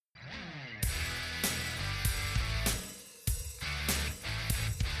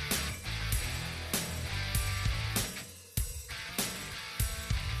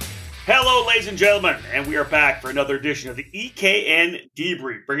Hello, ladies and gentlemen, and we are back for another edition of the EKN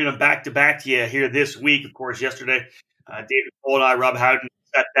Debrief, bringing them back to you here this week. Of course, yesterday, David Cole and I, Rob Howden,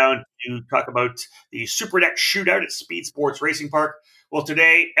 sat down to talk about the Super Deck Shootout at Speed Sports Racing Park. Well,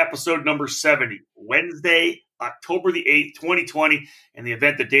 today, episode number 70, Wednesday, October the 8th, 2020, and the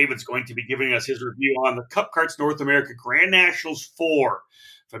event that David's going to be giving us his review on the Cup Karts North America Grand Nationals 4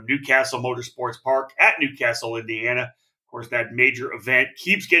 from Newcastle Motorsports Park at Newcastle, Indiana. Of course, that major event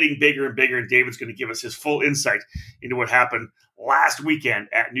keeps getting bigger and bigger, and David's going to give us his full insight into what happened last weekend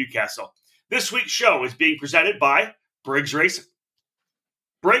at Newcastle. This week's show is being presented by Briggs Racing.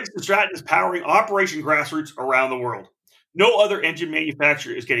 Briggs & Stratton is powering Operation Grassroots around the world. No other engine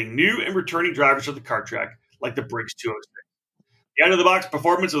manufacturer is getting new and returning drivers to the kart track like the Briggs 206. The out-of-the-box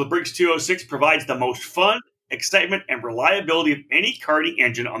performance of the Briggs 206 provides the most fun, excitement, and reliability of any karting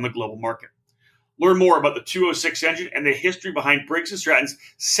engine on the global market. Learn more about the 206 engine and the history behind Briggs & Stratton's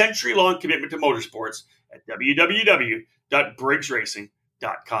century-long commitment to motorsports at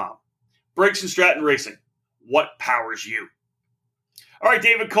www.briggsracing.com. Briggs & Stratton Racing, what powers you? All right,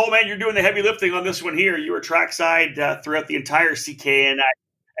 David Coleman, you're doing the heavy lifting on this one here. You were trackside throughout the entire CKNA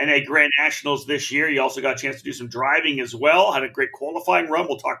Grand Nationals this year. You also got a chance to do some driving as well. Had a great qualifying run.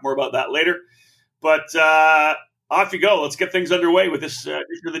 We'll talk more about that later. But off you go. Let's get things underway with this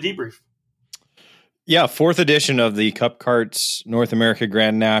edition of the debrief. Yeah, fourth edition of the Cup Karts North America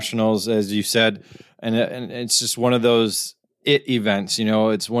Grand Nationals, as you said, and it's just one of those events. You know,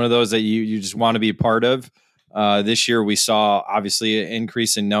 it's one of those that you just want to be a part of. This year, we saw obviously an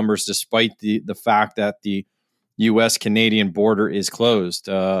increase in numbers, despite the fact that the U.S.-Canadian border is closed.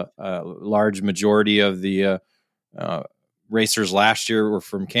 A large majority of the racers last year were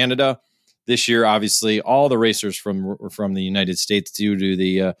from Canada. This year, obviously, all the racers were from the United States due to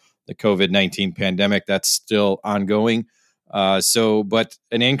the COVID-19 pandemic that's still ongoing. But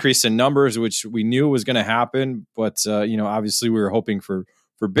an increase in numbers, which we knew was going to happen. But, obviously we were hoping for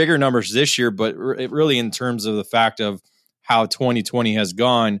bigger numbers this year, but really in terms of the fact of how 2020 has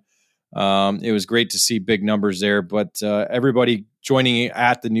gone, it was great to see big numbers there. But everybody joining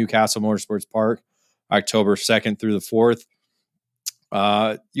at the Newcastle Motorsports Park, October 2nd through the 4th.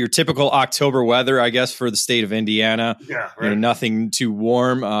 Your typical October weather, I guess, for the state of Indiana. Yeah, right. Nothing too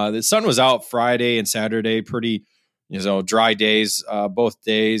warm. The sun was out Friday and Saturday, pretty, dry days, both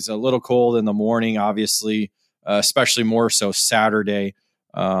days. A little cold in the morning, obviously, especially more so Saturday,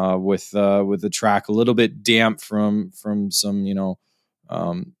 with the track a little bit damp from some,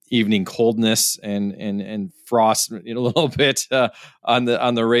 evening coldness and frost a little bit on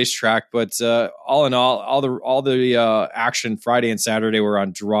the racetrack. But all in all the action Friday and Saturday were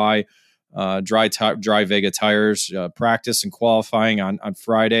on dry Vega tires, practice and qualifying on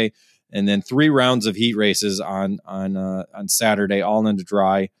Friday, and then 3 rounds of heat races on Saturday, all into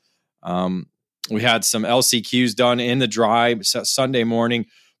dry. We had some LCQs done in the dry Sunday morning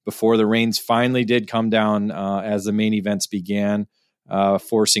before the rains finally did come down as the main events began.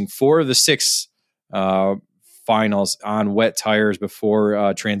 Forcing 4 of the 6 finals on wet tires before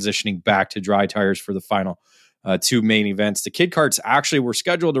transitioning back to dry tires for the final 2 main events. The Kid Karts actually were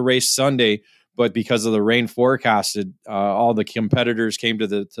scheduled to race Sunday, but because of the rain forecasted, all the competitors came to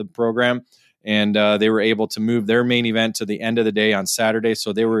the program, and they were able to move their main event to the end of the day on Saturday,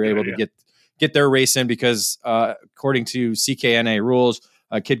 so they were able to get their race in because according to CKNA rules,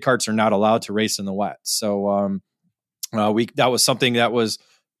 Kid Karts are not allowed to race in the wet. So that was something that was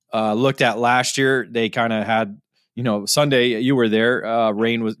looked at last year. They kind of had, Sunday you were there.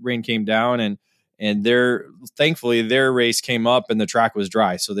 Rain came down, and thankfully their race came up and the track was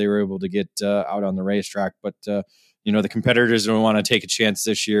dry, so they were able to get out on the racetrack. But the competitors don't want to take a chance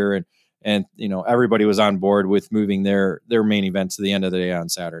this year, and everybody was on board with moving their main event to the end of the day on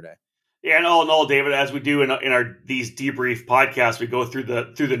Saturday. Yeah, and all in all, David, as we do in our these debrief podcasts, we go through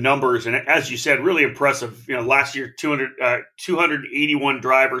the numbers, and as you said, really impressive. Last year 281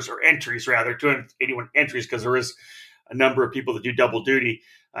 drivers, or entries rather, 281 entries, because there is a number of people that do double duty.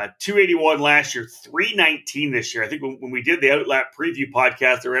 281 last year, 319 this year. I think when we did the Outlap preview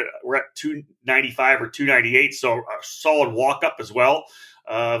podcast, we're at 295 or 298, so a solid walk up as well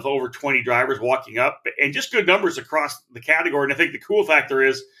of over 20 drivers walking up, and just good numbers across the category. And I think the cool factor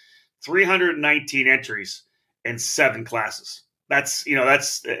is 319 entries and 7 classes. That's one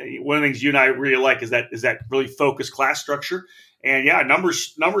of the things you and I really like is that really focused class structure. And yeah,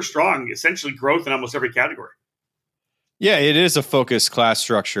 numbers strong, essentially growth in almost every category. Yeah, it is a focused class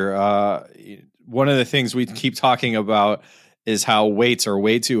structure. One of the things we keep talking about is how weights are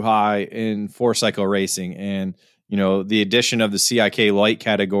way too high in 4-cycle racing. And, the addition of the CIK light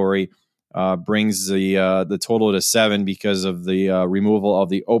category brings the total to 7 because of the removal of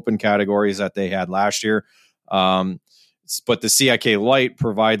the open categories that they had last year. But the CIK Light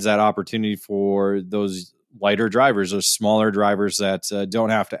provides that opportunity for those lighter drivers, those smaller drivers that don't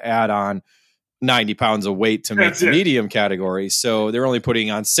have to add on 90 pounds of weight to make the medium category. So they're only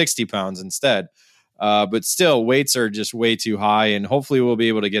putting on 60 pounds instead. But still, weights are just way too high, and hopefully we'll be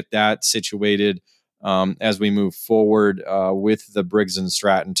able to get that situated as we move forward with the Briggs &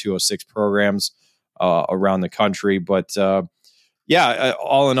 Stratton 206 programs around the country. But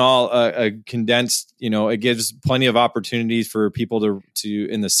all in all, a condensed, it gives plenty of opportunities for people to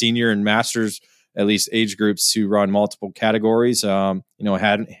in the senior and masters, at least age groups, to run multiple categories. A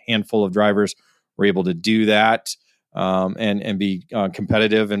handful of drivers were able to do that and be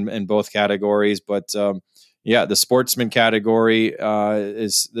competitive in both categories. But the sportsman category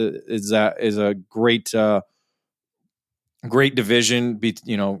is a great division.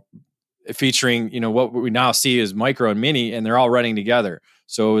 Featuring, what we now see is micro and mini, and they're all running together.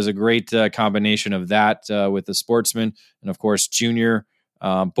 So it was a great combination of that with the sportsman and, of course, junior.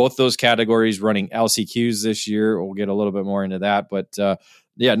 Both those categories running LCQs this year. We'll get a little bit more into that. But,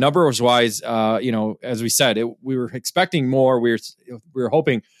 numbers wise, as we said, we were expecting more. We were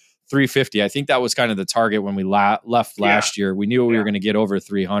hoping 350. I think that was kind of the target when we left last year. We knew we were going to get over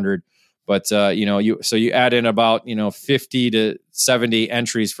 300. But, you add in about, 50 to 70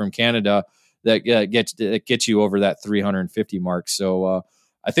 entries from Canada that get you over that 350 mark. So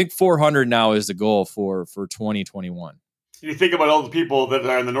I think 400 now is the goal for 2021. You think about all the people that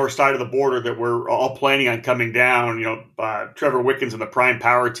are on the north side of the border that were all planning on coming down. Trevor Wickens and the Prime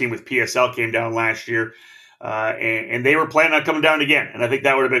Power team with PSL came down last year. And they were planning on coming down again. And I think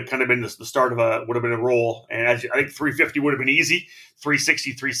that would have been the start of a roll. And I think 350 would have been easy,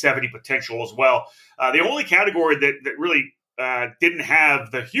 360, 370 potential as well. The only category that really didn't have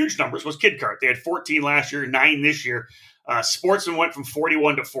the huge numbers was Kid Kart. They had 14 last year, 9 this year. Sportsman went from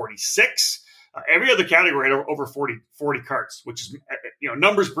 41 to 46. Every other category had over 40 carts, which is,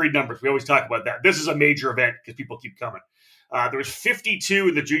 numbers breed numbers. We always talk about that. This is a major event because people keep coming. There was 52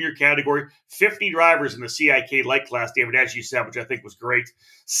 in the junior category, 50 drivers in the CIK light class, David, as you said, which I think was great.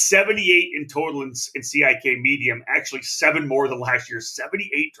 78 in total in CIK medium, actually 7 more than last year.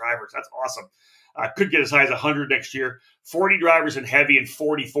 78 drivers. That's awesome. Could get as high as 100 next year. 40 drivers in heavy and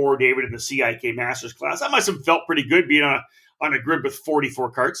 44, David, in the CIK Masters class. That must have felt pretty good being on a grid with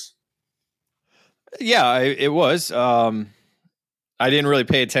 44 carts. Yeah, it was. I didn't really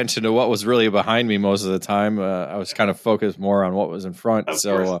pay attention to what was really behind me most of the time. I was kind of focused more on what was in front.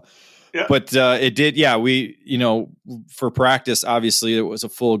 But it did. Yeah, we, for practice, obviously it was a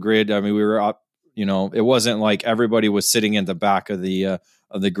full grid. I mean, we were up, it wasn't like everybody was sitting in the back of the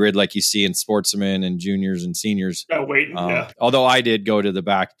grid like you see in sportsmen and juniors and seniors. Although I did go to the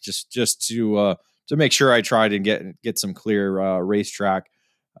back just to make sure I tried and get some clear racetrack.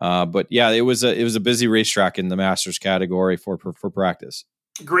 But yeah, it was a busy racetrack in the Masters category for practice.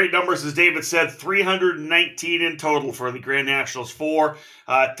 Great numbers, as David said, 319 in total for the Grand Nationals 4.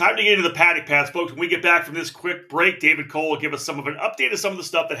 Time to get into the paddock pass, folks. When we get back from this quick break, David Cole will give us some of an update of some of the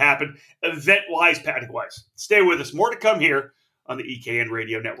stuff that happened event-wise, paddock-wise. Stay with us. More to come here on the EKN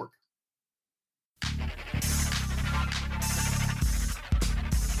Radio Network.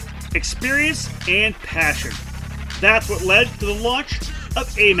 Experience and passion. That's what led to the launch of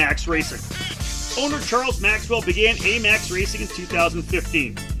AMAX Racing. Owner Charles Maxwell began AMAX Racing in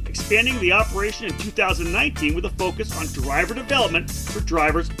 2015, expanding the operation in 2019 with a focus on driver development for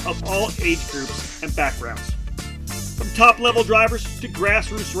drivers of all age groups and backgrounds. From top-level drivers to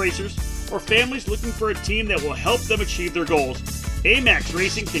grassroots racers or families looking for a team that will help them achieve their goals, AMAX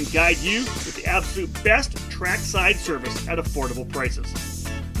Racing can guide you with the absolute best trackside service at affordable prices.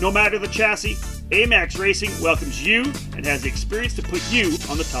 No matter the chassis, AMAX Racing welcomes you and has the experience to put you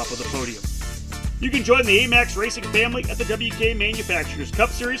on the top of the podium. You can join the AMAX Racing family at the WK Manufacturers Cup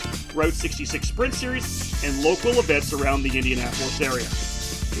Series, Route 66 Sprint Series, and local events around the Indianapolis area.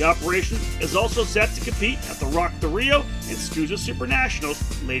 The operation is also set to compete at the Rock the Rio and SCUSA Super Nationals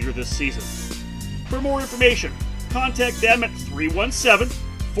later this season. For more information, contact them at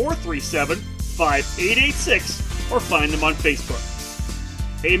 317-437-5886 or find them on Facebook.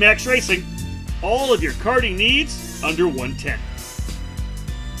 AMAX Racing, all of your karting needs under 110.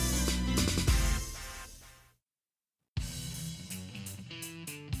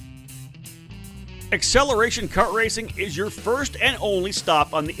 Acceleration Kart Racing is your first and only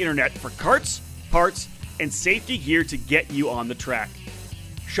stop on the internet for karts, parts, and safety gear to get you on the track.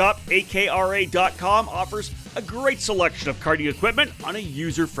 ShopAKRA.com offers a great selection of karting equipment on a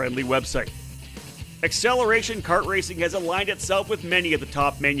user-friendly website. Acceleration Kart Racing has aligned itself with many of the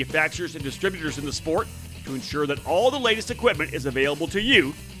top manufacturers and distributors in the sport to ensure that all the latest equipment is available to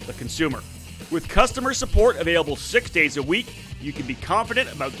you, the consumer. With customer support available 6 days a week, you can be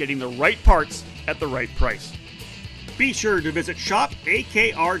confident about getting the right parts at the right price. Be sure to visit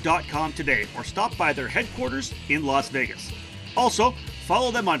shopakr.com today or stop by their headquarters in Las Vegas. Also,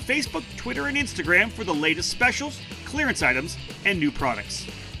 follow them on Facebook, Twitter, and Instagram for the latest specials, clearance items, and new products.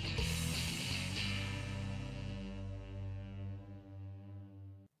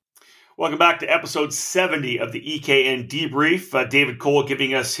 Welcome back to episode 70 of the EKN Debrief. David Cole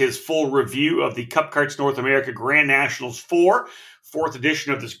giving us his full review of the Cup Karts North America Grand Nationals 4, fourth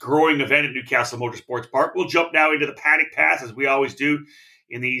edition of this growing event at Newcastle Motorsports Park. We'll jump now into the Paddock Pass, as we always do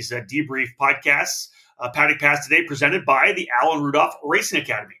in these debrief podcasts. Paddock Pass today presented by the Alan Rudolph Racing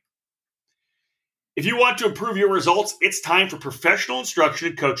Academy. If you want to improve your results, it's time for professional instruction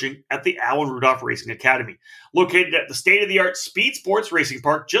and coaching at the Alan Rudolph Racing Academy. Located at the state-of-the-art Speed Sports Racing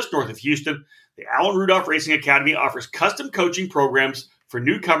Park just north of Houston, the Alan Rudolph Racing Academy offers custom coaching programs for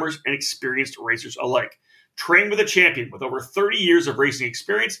newcomers and experienced racers alike. Train with a champion with over 30 years of racing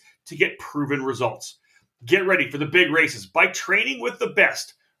experience to get proven results. Get ready for the big races by training with the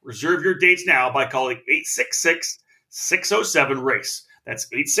best. Reserve your dates now by calling 866-607-RACE. That's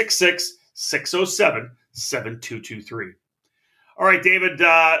 866-607-7223. All right, David,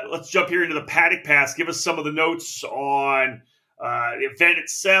 let's jump here into the Paddock Pass. Give us some of the notes on the event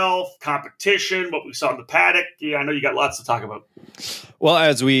itself, competition, what we saw in the paddock. Yeah, I know you got lots to talk about. Well,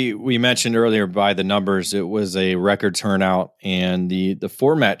 as we mentioned earlier by the numbers, it was a record turnout, and the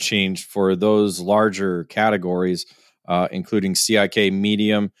format changed for those larger categories, including CIK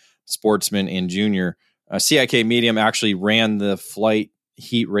Medium, Sportsman, and Junior. CIK Medium actually ran the flight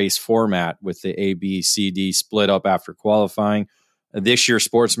heat race format with the A, B, C, D split up after qualifying. This year,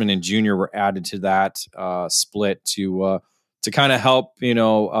 Sportsman and Junior were added to that split to kind of help,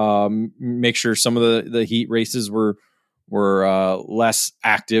 make sure some of the heat races were less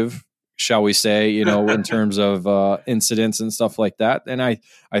active, shall we say, in terms of incidents and stuff like that. And I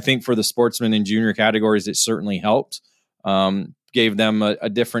think for the Sportsman and Junior categories, it certainly helped. Gave them a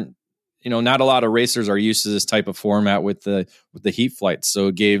different, not a lot of racers are used to this type of format with the heat flights. So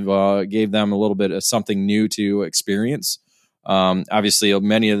it gave them a little bit of something new to experience. Obviously,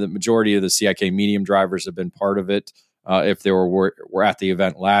 majority of the CIK medium drivers have been part of it. If they were at the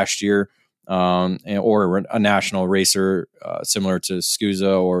event last year, or a national racer similar to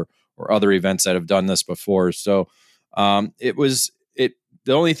SCUSA or other events that have done this before. So the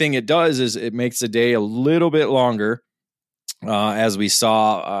only thing it does is it makes the day a little bit longer. As we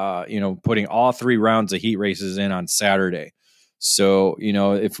saw, putting all 3 rounds of heat races in on Saturday. So,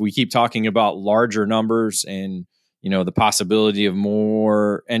 if we keep talking about larger numbers and, the possibility of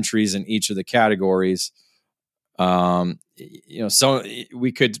more entries in each of the categories, so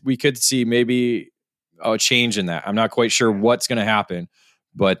we could see maybe a change in that. I'm not quite sure what's going to happen,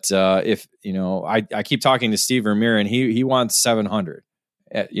 but if, I keep talking to Steve Vermeer and he wants 700,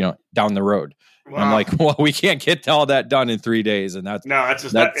 down the road. Wow. I'm like, well, we can't get all that done in 3 days, and that's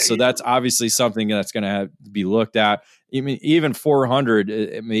obviously something that's going to have to be looked at. Even 400,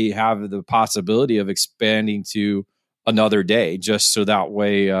 it may have the possibility of expanding to another day, just so that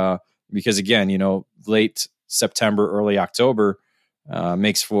way, because again, late September, early October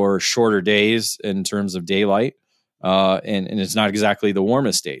makes for shorter days in terms of daylight, and it's not exactly the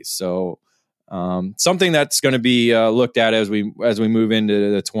warmest days, so. Something that's going to be looked at as we move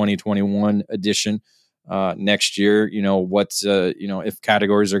into the 2021 edition next year. If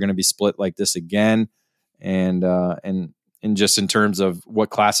categories are going to be split like this again, and just in terms of what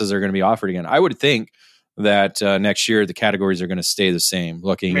classes are going to be offered again, I would think that next year the categories are going to stay the same.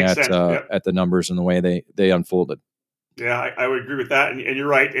 Looking at the numbers and the way they unfolded. Yeah, I would agree with that, and you're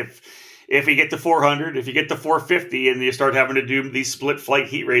right. If you get to 400, if you get to 450 and you start having to do these split flight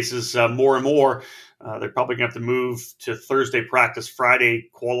heat races more and more, they're probably going to have to move to Thursday practice, Friday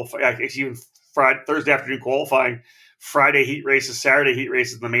qualify, even Thursday afternoon qualifying, Friday heat races, Saturday heat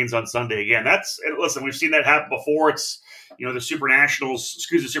races, and the mains on Sunday again. Listen, we've seen that happen before. It's, the Super Nationals,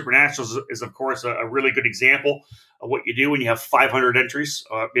 SCUSA Super Nationals is of course a really good example of what you do when you have 500 entries,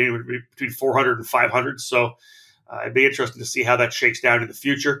 between 400 and 500. So it'd be interesting to see how that shakes down in the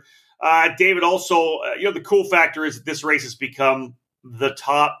future. David, also, the cool factor is that this race has become the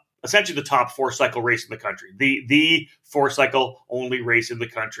top essentially the top 4-cycle race in the country, the 4-cycle only race in the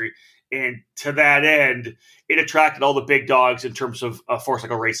country. And to that end, it attracted all the big dogs in terms of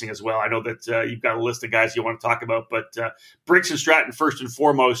 4-cycle racing as well. I know that you've got a list of guys you want to talk about, but Briggs & Stratton first and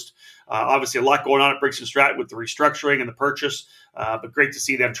foremost. Obviously, a lot going on at Briggs & Stratton with the restructuring and the purchase, but great to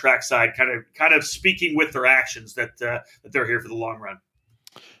see them trackside kind of speaking with their actions that they're here for the long run.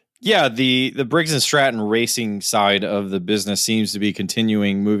 Yeah, the Briggs & Stratton racing side of the business seems to be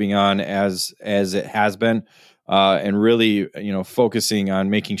continuing, moving on as it has been. And really, focusing on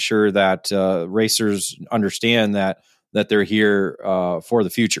making sure that racers understand that they're here for the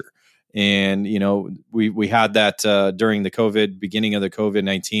future. And we had that during the beginning of the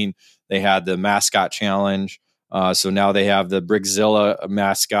COVID-19. They had the mascot challenge. So now they have the Briggzilla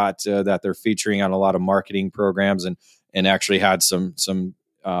mascot that they're featuring on a lot of marketing programs, and actually had some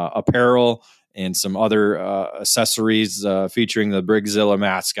apparel and some other accessories featuring the Briggzilla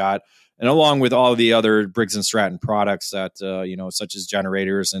mascot. And along with all the other Briggs & Stratton products that, such as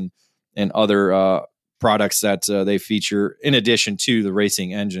generators and other products that they feature in addition to the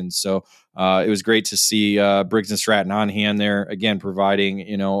racing engines. So it was great to see Briggs & Stratton on hand there, again,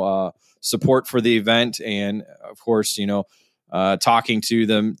 providing, support for the event. And of course, talking to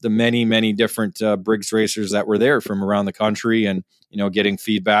the many, many different Briggs racers that were there from around the country, and, getting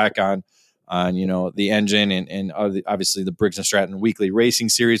feedback on the engine and obviously the Briggs & Stratton weekly racing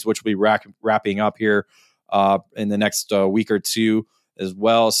series, which will be wrapping up here in the next week or two as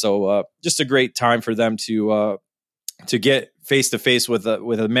well. So just a great time for them to get face to face with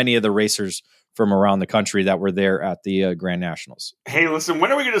many of the racers from around the country that were there at the Grand Nationals. Hey, listen,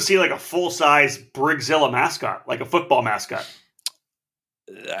 when are we going to see like a full-size Briggzilla mascot, like a football mascot?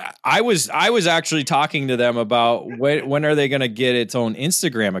 I was actually talking to them about when are they going to get its own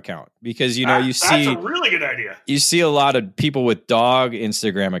Instagram account, because that's a really good idea. You see a lot of people with dog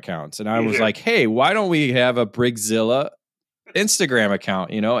Instagram accounts, and I was like, hey, why don't we have a Briggzilla Instagram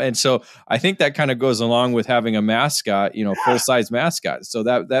account? And so I think that kind of goes along with having a mascot, full size mascot. So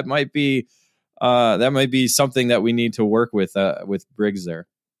that might be something that we need to work with Briggs there.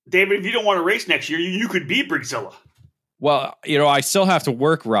 David, if you don't want to race next year, you could be Briggzilla. Well, I still have to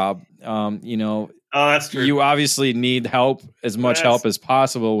work, Rob. That's true. You obviously need help, as much help as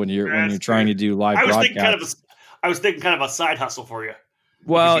possible when you're trying to do live broadcasts. I was thinking kind of a side hustle for you.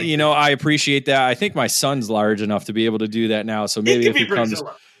 Well, I appreciate that. I think my son's large enough to be able to do that now. So maybe if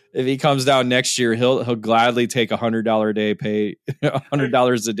he comes down next year, he'll gladly take $100 a day pay,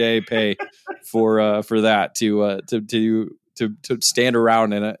 $100 a day pay for that to stand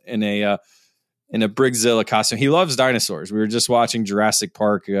around in a Briggzilla costume. He loves dinosaurs. We were just watching Jurassic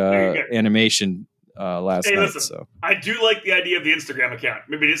Park animation last night. Listen, so I do like the idea of the Instagram account,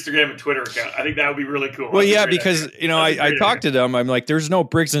 maybe an Instagram and Twitter account. I think that would be really cool. Well, yeah, because I talked to them. I'm like, there's no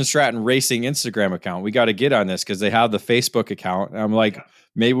Briggs & Stratton Racing Instagram account. We got to get on this because they have the Facebook account. And I'm like,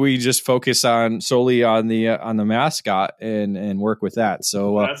 maybe we just focus solely on the mascot and work with that.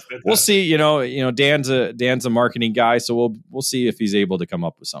 So we'll see. Dan's a marketing guy, so we'll see if he's able to come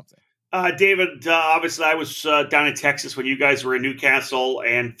up with something. David, obviously I was down in Texas when you guys were in Newcastle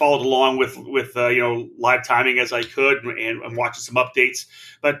and followed along with live timing as I could and watching some updates.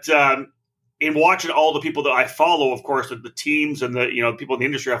 But in watching all the people that I follow, of course, the teams and the people in the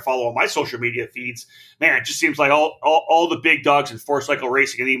industry I follow on my social media feeds, man, it just seems like all the big dogs in 4-cycle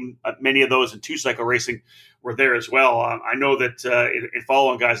racing, and even many of those in 2-cycle racing were there as well. I know that in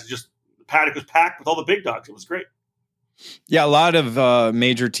following guys, the paddock was packed with all the big dogs. It was great. Yeah, a lot of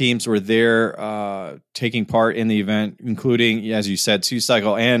major teams were there taking part in the event, including, as you said,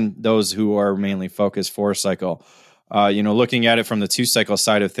 2-cycle and those who are mainly focused 4-cycle. Looking at it from the 2-cycle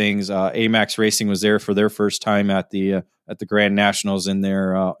side of things, AMAX Racing was there for their first time at the Grand Nationals in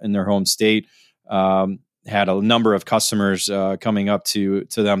their home state. Had a number of customers coming up to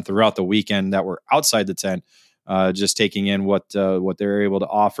them throughout the weekend that were outside the tent, just taking in what they're able to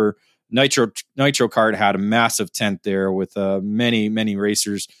offer. Nitro Kart had a massive tent there with many, many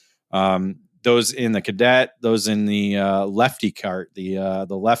racers. Those in the cadet, those in the lefty kart, the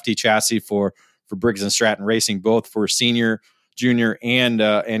lefty chassis for Briggs & Stratton Racing, both for senior, junior, and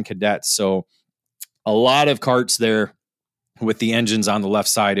cadets. So a lot of karts there with the engines on the left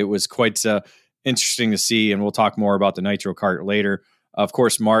side. It was quite interesting to see, and we'll talk more about the Nitro Kart later. Of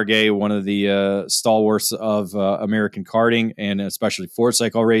course, Margay, one of the stalwarts of American karting and especially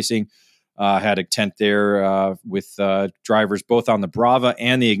 4-cycle racing, had a tent there with drivers both on the Brava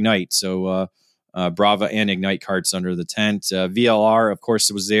and the Ignite. So Brava and Ignite karts under the tent. VLR, of course,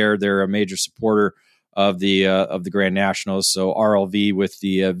 was there. They're a major supporter of the Grand Nationals. So RLV with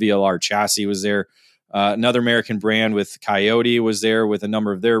the VLR chassis was there Another American brand with Coyote was there with a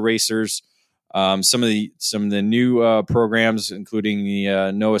number of their racers. Some of the new programs, including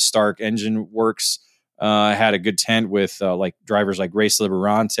the Noah Stark Engine Works, had a good tent with like drivers like Race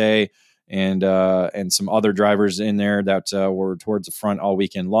Liberante and some other drivers in there that were towards the front all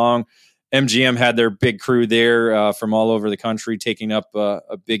weekend long. MGM had their big crew there from all over the country, taking up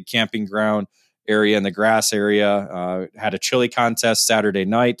a big camping ground area in the grass area. Had a chili contest Saturday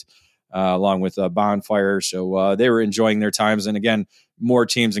night, along with a bonfire. So they were enjoying their times. And again, more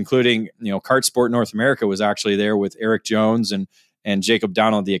teams, including, Kart Sport North America was actually there with Eric Jones and Jacob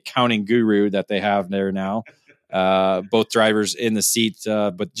Donald, the accounting guru that they have there now. Both drivers in the seat,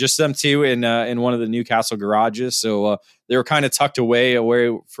 but just them two in one of the Newcastle garages. So they were kind of tucked away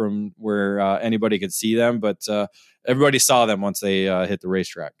from where anybody could see them, but everybody saw them once they hit the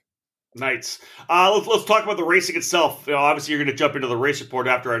racetrack. Nice. Let's talk about the racing itself. Obviously, you're going to jump into the race report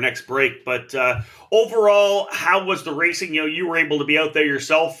after our next break, but overall, how was the racing? You were able to be out there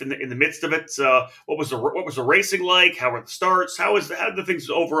yourself in the midst of it. What was the racing like? How were the starts? How did the things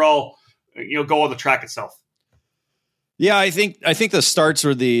overall, go on the track itself? Yeah, I think the starts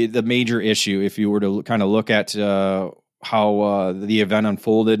were the major issue. If you were to kind of look at how the event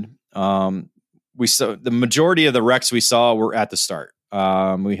unfolded, we saw the majority of the wrecks we saw were at the start.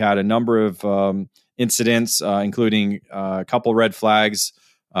 We had a number of incidents, including a couple red flags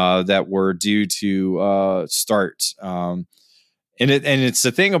that were due to start. And it's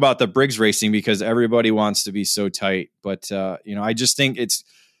the thing about the Briggs racing, because everybody wants to be so tight. But I just think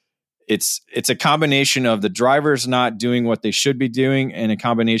it's a combination of the drivers not doing what they should be doing, and a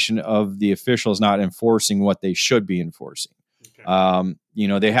combination of the officials not enforcing what they should be enforcing. Okay.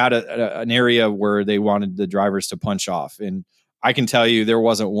 They had an area where they wanted the drivers to punch off, and I can tell you there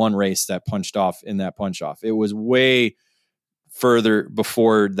wasn't one race that punched off in that punch off. It was way further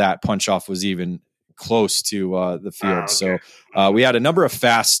before that punch off was even close to the field. Okay. So we had a number of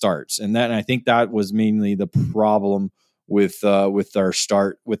fast starts, and then I think that was mainly the problem with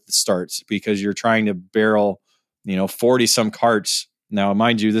the starts, because you're trying to barrel, 40 some karts. Now,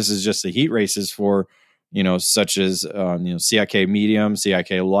 mind you, this is just the heat races for, such as, CIK medium,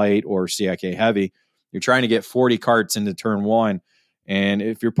 CIK light, or CIK heavy. You're trying to get 40 karts into turn one. And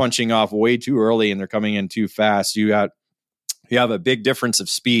if you're punching off way too early and they're coming in too fast, you have a big difference of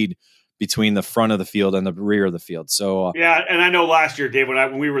speed between the front of the field and the rear of the field. So yeah, and I know last year, Dave,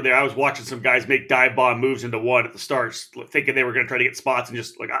 when we were there, I was watching some guys make dive bomb moves into one at the starts, thinking they were going to try to get spots, and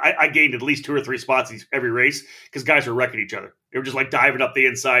just like I gained at least 2 or 3 spots every race because guys were wrecking each other. They were just like diving up the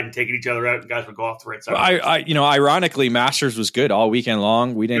inside and taking each other out, and guys would go off the right side. Ironically, Masters was good all weekend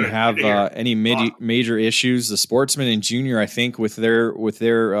long. We didn't have any major issues. The Sportsman and Junior, I think, with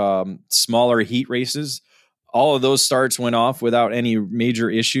their smaller heat races, all of those starts went off without any major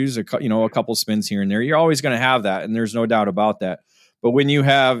issues. A couple spins here and there. You're always going to have that, and there's no doubt about that. But when you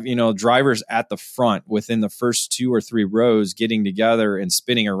have, drivers at the front within the first 2 or 3 rows getting together and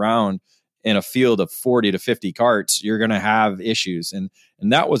spinning around in a field of 40 to 50 karts, you're going to have issues. And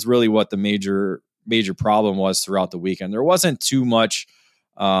that was really what the major problem was throughout the weekend. There wasn't too much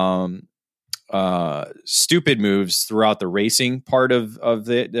stupid moves throughout the racing part of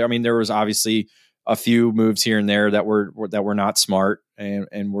it. I mean, there was obviously a few moves here and there that were not smart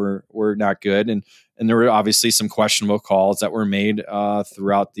and were not good, and there were obviously some questionable calls that were made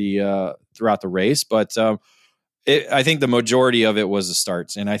throughout the race. But I think the majority of it was the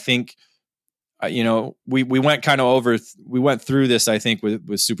starts, and I think we went kind of we went through this, I think, with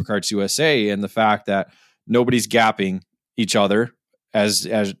Superkarts USA, and the fact that nobody's gapping each other as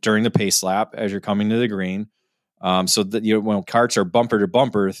during the pace lap as you're coming to the green. So that when karts are bumper to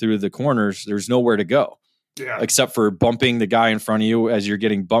bumper through the corners, there's nowhere to go, except for bumping the guy in front of you as you're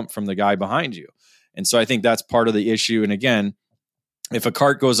getting bumped from the guy behind you. And so I think that's part of the issue. And again, if a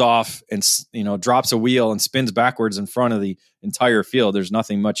kart goes off and drops a wheel and spins backwards in front of the entire field, there's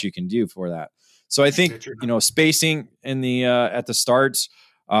nothing much you can do for that. So I think spacing in the at the starts,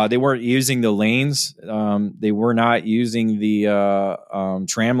 they weren't using the lanes. They were not using the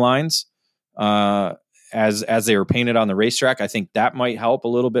tram lines. As they were painted on the racetrack. I think that might help a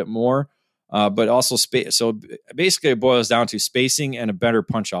little bit more, but also so basically it boils down to spacing and a better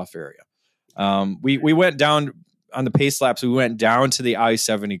punch off area. We went down on the pace laps. We went down to the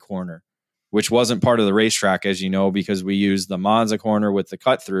I-70 corner, which wasn't part of the racetrack, as you know, because we used the Monza corner with the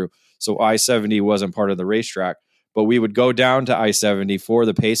cut through. So I-70 wasn't part of the racetrack, but we would go down to I-70 for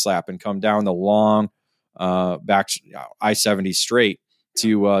the pace lap and come down the long back I-70 straight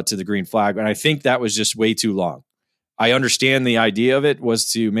to the green flag. And I think that was just way too long. I understand the idea of it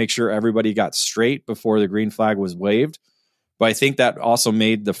was to make sure everybody got straight before the green flag was waved, But I think that also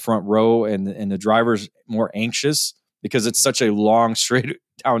made the front row and the drivers more anxious because it's such a long straight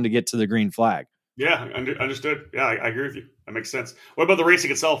down to get to the green flag. Yeah, understood. Yeah, I agree with you. That makes sense. What about the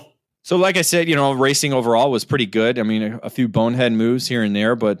racing itself? So like I said, racing overall was pretty good. I mean, a few bonehead moves here and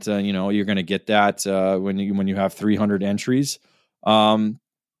there, but you're going to get that when you have 300 entries. A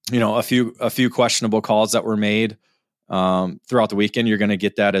few questionable calls that were made throughout the weekend. You're going to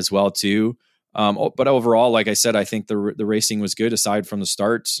get that as well too. But overall, like I said, I think the racing was good aside from the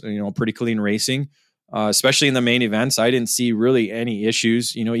starts. Pretty clean racing, especially in the main events. I didn't see really any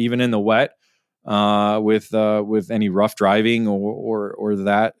issues. Even in the wet with any rough driving or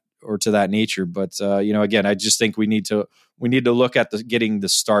that. Or to that nature. But, again, I just think we need to look at getting the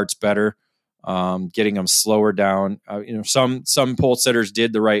starts better, getting them slower down. Some pole sitters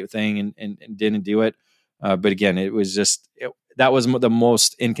did the right thing and didn't do it. But again, it was that was the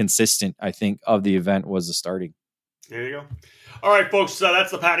most inconsistent, I think, of the event was the starting. There you go. All right, folks,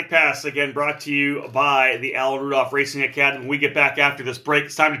 that's the Paddock Pass, again, brought to you by the Alan Rudolph Racing Academy. When we get back after this break,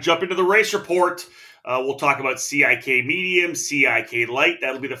 it's time to jump into the race report. We'll talk about CIK Medium, CIK Light.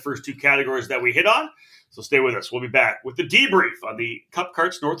 That'll be the first two categories that we hit on. So stay with us. We'll be back with the debrief on the Cup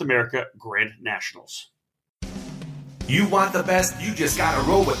Karts North America Grand Nationals. You want the best? You just got to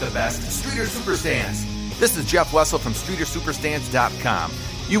roll with the best. Streeter Superstands. This is Jeff Wessel from StreeterSuperstands.com.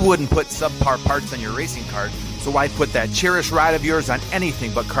 You wouldn't put subpar parts on your racing cart, so why put that cherished ride of yours on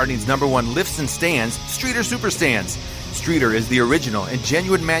anything but karting's #1 lifts and stands, Streeter Superstands. Streeter is the original and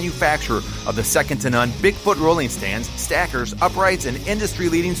genuine manufacturer of the second-to-none Bigfoot rolling stands, stackers, uprights, and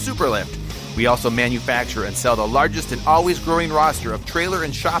industry-leading Superlift. We also manufacture and sell the largest and always growing roster of trailer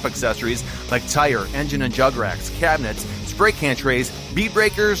and shop accessories like tire, engine and jug racks, cabinets, spray can trays, bead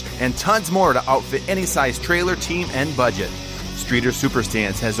breakers, and tons more to outfit any size trailer, team, and budget. Streeter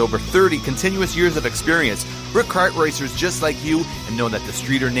Superstands has over 30 continuous years of experience. We're kart racers just like you and know that the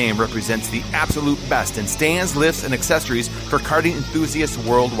Streeter name represents the absolute best in stands, lifts, and accessories for karting enthusiasts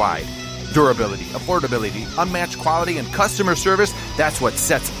worldwide. Durability, affordability, unmatched quality, and customer service, that's what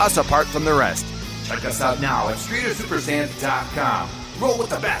sets us apart from the rest. Check us out now at StreeterSuperstands.com. Roll with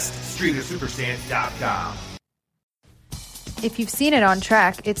the best, StreeterSuperstands.com. If you've seen it on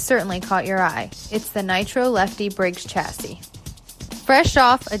track, it's certainly caught your eye. It's the Nitro Lefty Briggs chassis. Fresh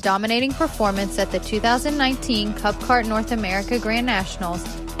off a dominating performance at the 2019 Cup Kart North America Grand Nationals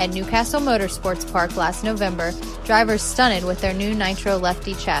at Newcastle Motorsports Park last November, drivers stunned with their new Nitro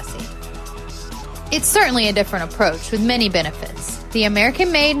Lefty chassis. It's certainly a different approach with many benefits. The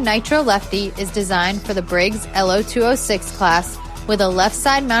American-made Nitro Lefty is designed for the Briggs LO206 class with a left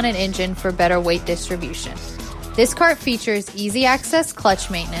side mounted engine for better weight distribution. This kart features easy access clutch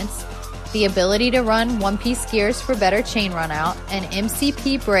maintenance, the ability to run one-piece gears for better chain runout, and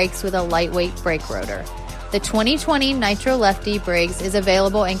MCP brakes with a lightweight brake rotor. The 2020 Nitro Lefty Briggs is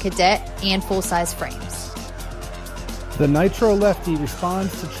available in cadet and full-size frames. The Nitro Lefty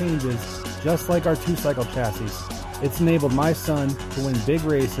responds to changes just like our two-cycle chassis. It's enabled my son to win big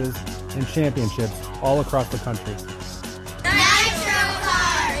races and championships all across the country.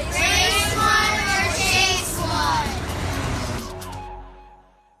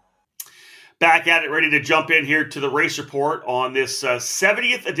 Back at it, ready to jump in here to the race report on this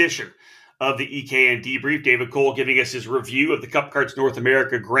 70th edition of the EKN Debrief. David Cole giving us his review of the Cup Karts North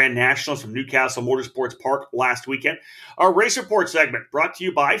America Grand Nationals from Newcastle Motorsports Park last weekend. Our race report segment brought to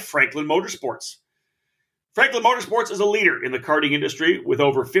you by Franklin Motorsports. Franklin Motorsports is a leader in the karting industry with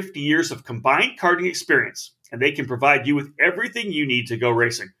over 50 years of combined karting experience, and they can provide you with everything you need to go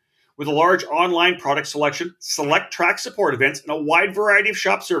racing. With a large online product selection, select track support events, and a wide variety of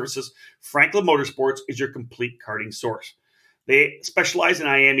shop services, Franklin Motorsports is your complete karting source. They specialize in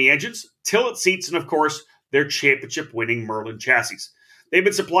IAME engines, tilt seats, and of course, their championship-winning Merlin chassis. They've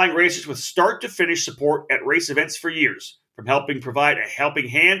been supplying racers with start-to-finish support at race events for years, from helping provide a helping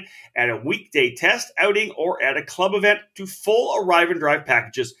hand at a weekday test outing or at a club event to full arrive and drive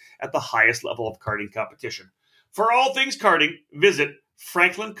packages at the highest level of karting competition. For all things karting, visit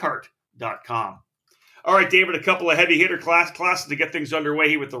FranklinKart.com. All right, David, a couple of heavy hitter classes to get things underway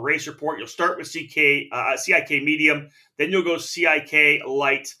here with the race report. You'll start with CIK Medium, then you'll go CIK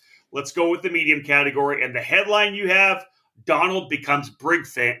Light. Let's go with the medium category. And the headline you have, Donald becomes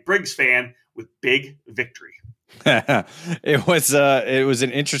Briggs fan with big victory. It was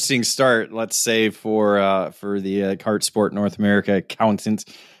an interesting start, let's say, for the Kart Sport North America accountant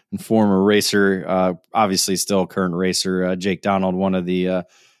and former racer, obviously still current racer, Jake Donald, one of the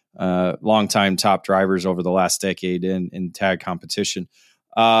longtime top drivers over the last decade in tag competition.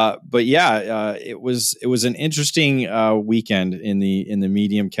 But yeah, it was an interesting weekend in the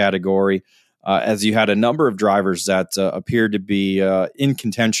medium category. as you had a number of drivers that appeared to be in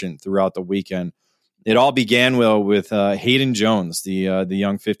contention throughout the weekend. It all began with Hayden Jones, the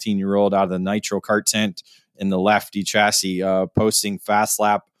young 15-year-old out of the Nitro Kart tent in the Lefty chassis, posting fast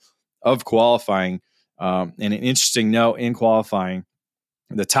lap of qualifying. And an interesting note in qualifying,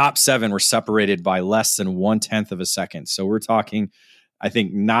 the top 7 were separated by less than 1/10 of a second. So we're talking, I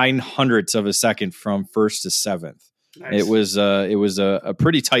think, 900ths of a second from first to 7th. Nice. It was a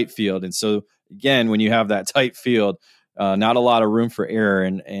pretty tight field. And so, again, when you have that tight field, not a lot of room for error.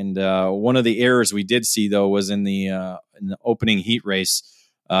 And one of the errors we did see, though, was in the opening heat race.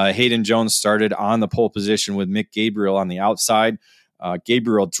 Hayden Jones started on the pole position with Mick Gabriel on the outside.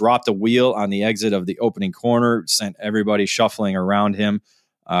 Gabriel dropped a wheel on the exit of the opening corner, sent everybody shuffling around him.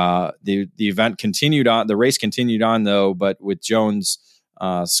 The event continued on. The race continued on, though, but with Jones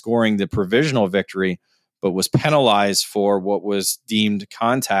scoring the provisional victory, but was penalized for what was deemed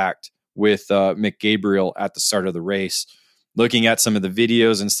contact with Mick Gabriel at the start of the race. Looking at some of the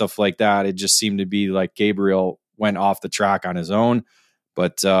videos and stuff like that, it just seemed to be like Gabriel went off the track on his own.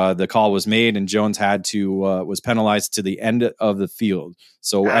 But the call was made, and Jones was penalized to the end of the field.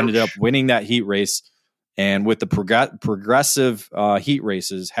 So ended up winning that heat race. And with the progressive heat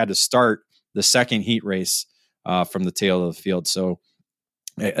races, had to start the second heat race from the tail of the field. So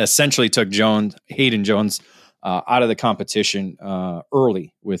it essentially took Hayden Jones out of the competition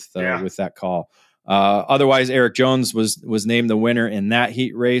early with that call. Otherwise, Eric Jones was named the winner in that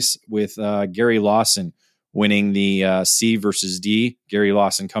heat race, with Gary Lawson winning the C versus D. Gary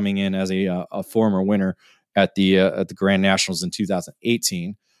Lawson coming in as a former winner at the Grand Nationals in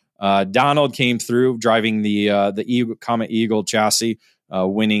 2018. Donald came through driving the Comet Eagle chassis,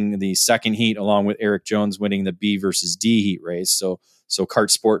 winning the second heat, along with Eric Jones winning the B versus D heat race. So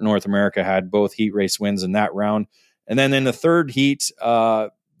Kart Sport North America had both heat race wins in that round. And then in the third heat,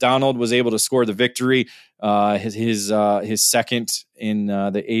 Donald was able to score the victory, his second in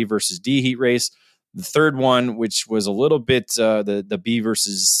the A versus D heat race. The third one, which was a little bit, the B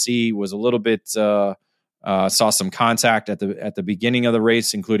versus C, was a little bit, saw some contact at the beginning of the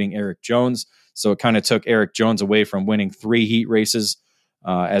race, including Eric Jones. So it kind of took Eric Jones away from winning 3 heat races,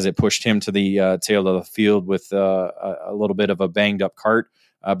 as it pushed him to the tail of the field with a little bit of a banged up kart.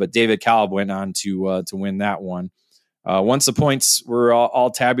 But David Kalb went on to win that one. Once the points were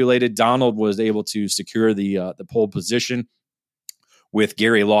all tabulated, Donald was able to secure the pole position, with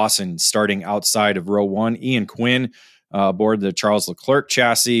Gary Lawson starting outside of row 1. Ian Quinn aboard the Charles Leclerc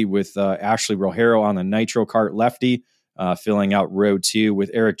chassis with Ashley Rojero on the Nitro Kart Lefty, filling out row 2,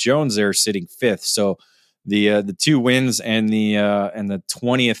 with Eric Jones there sitting 5th. So the 2 wins and the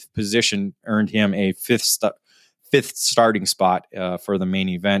 20th position earned him a fifth starting spot for the main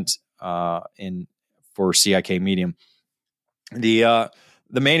event for CIK Medium.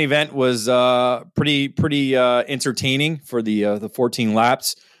 The main event was pretty entertaining for the 14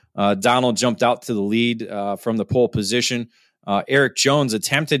 laps. Donald jumped out to the lead from the pole position. Eric Jones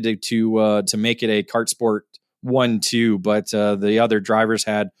attempted to make it a Kart Sport 1-2, but the other drivers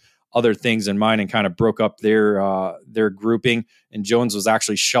had other things in mind and kind of broke up their grouping. And Jones was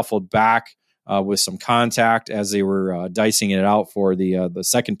actually shuffled back with some contact as they were dicing it out for the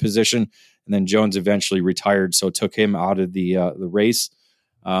second position. And then Jones eventually retired, so it took him out of the race.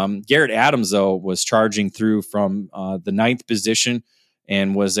 Garrett Adams, though, was charging through from the 9th position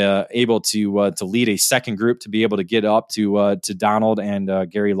and was able to lead a second group to be able to get up to Donald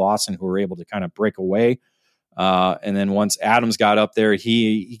and Gary Lawson, who were able to kind of break away. And then once Adams got up there,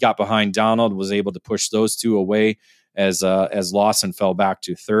 he got behind Donald, was able to push those 2 away as Lawson fell back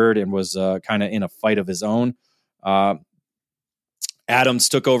to 3rd and was kind of in a fight of his own. Adams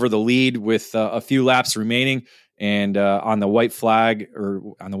took over the lead with a few laps remaining. And on the white flag,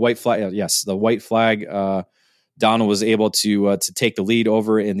 Donald was able to take the lead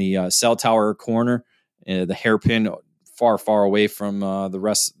over in the cell tower corner, the hairpin far away from the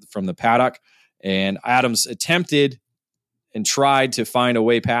rest from the paddock. And Adams attempted and tried to find a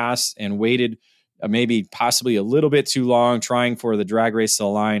way past and waited maybe possibly a little bit too long, trying for the drag race to the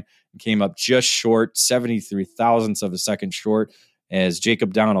line, and came up just short, 73 thousandths of a second short, as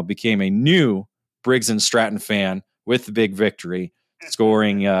Jacob Donald became a new Briggs & Stratton fan with the big victory,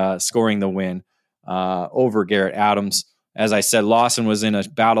 scoring the win over Garrett Adams. As I said, Lawson was in a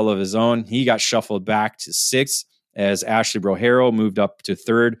battle of his own. He got shuffled back to 6th as Ashley Rojero moved up to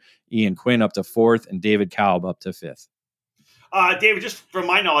 3rd, Ian Quinn up to 4th, and David Kalb up to 5th. David, just from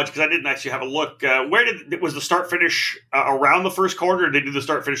my knowledge, because I didn't actually have a look, was the start finish around the first corner, or did they do the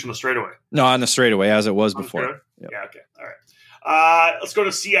start finish on the straightaway? No, on the straightaway, as it was before. Yep. Yeah, okay, all right. Let's go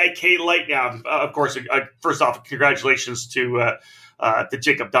to CIK Light now. Of course, first off, congratulations to to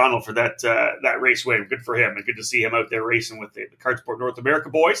Jacob Donald for that race win. Good for him, and good to see him out there racing with the Kartsport North America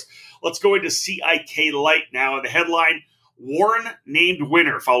boys. Let's go into CIK Light now. The headline: Warren named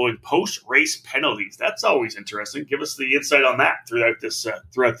winner following post-race penalties. That's always interesting. Give us the insight on that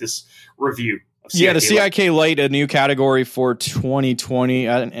throughout this review. Yeah, the CIK Light, a new category for 2020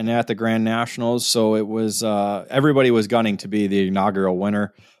 and at the Grand Nationals. So it was everybody was gunning to be the inaugural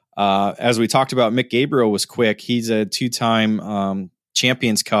winner. As we talked about, Mick Gabriel was quick. He's a two-time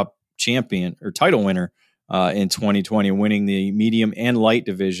Champions Cup champion or title winner in 2020, winning the medium and light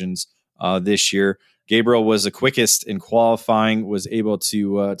divisions this year. Gabriel was the quickest in qualifying, was able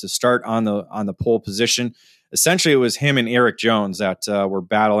to start on the pole position. Essentially, it was him and Eric Jones that were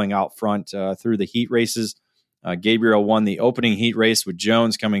battling out front through the heat races. Gabriel won the opening heat race with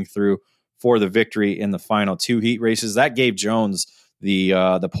Jones coming through for the victory in the final two heat races. That gave Jones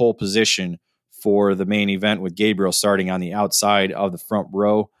the pole position for the main event, with Gabriel starting on the outside of the front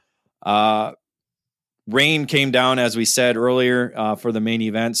row. Rain came down, as we said earlier, for the main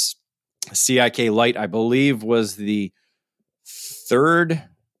events. CIK Light, I believe, was the third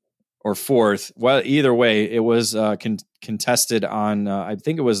or fourth. Well, either way, it was contested on, I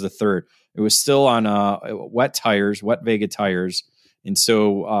think it was the third. It was still on wet Vega tires. And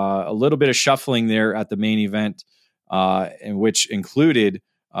so a little bit of shuffling there at the main event, in which included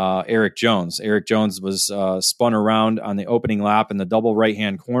Eric Jones. Eric Jones was spun around on the opening lap in the double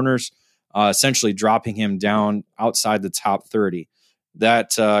right-hand corners, essentially dropping him down outside the top 30.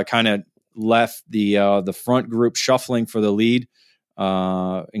 That kind of left the front group shuffling for the lead,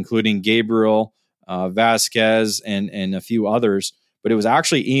 including Gabriel, Vasquez, and a few others. But it was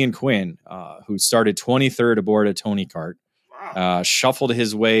actually Ian Quinn who started 23rd aboard a Tony Kart, shuffled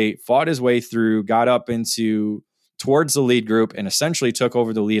his way, fought his way through, got up towards the lead group, and essentially took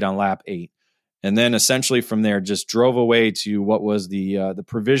over the lead on lap 8. And then essentially from there just drove away to what was the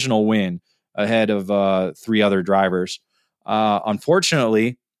provisional win ahead of three other drivers.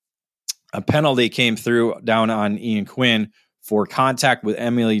 Unfortunately, a penalty came through down on Ian Quinn for contact with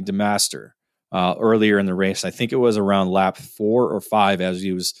Emily DeMaster earlier in the race. I think it was around lap 4 or 5 as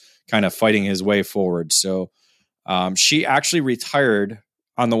he was kind of fighting his way forward. So she actually retired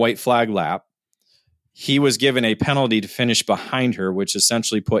on the white flag lap. He was given a penalty to finish behind her, which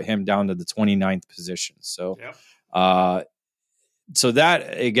essentially put him down to the 29th position. So, so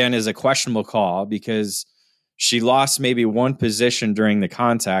that again is a questionable call, because she lost maybe one position during the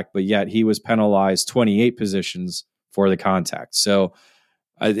contact, but yet he was penalized 28 positions for the contact. So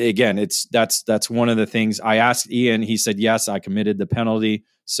again, that's one of the things I asked Ian. He said, yes, I committed the penalty.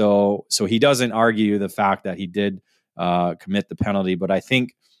 So he doesn't argue the fact that he did commit the penalty, but I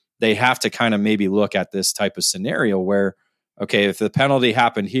think they have to kind of maybe look at this type of scenario where, okay, if the penalty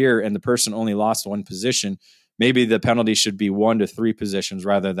happened here and the person only lost one position, maybe the penalty should be 1 to 3 positions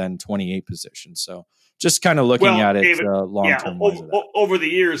rather than 28 positions. So just kind of looking at it long-term. Over the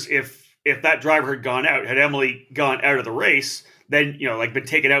years, if that driver had Emily gone out of the race, then, been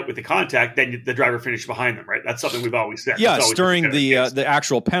taken out with the contact, then the driver finished behind them, right? That's something we've always said. Yes, during the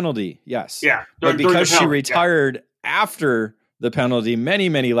actual penalty, yes. Yeah. But because she retired after the penalty, many,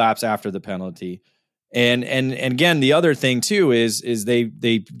 many laps after the penalty. And again, the other thing too is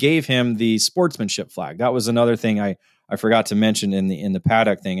they gave him the sportsmanship flag. That was another thing I forgot to mention in the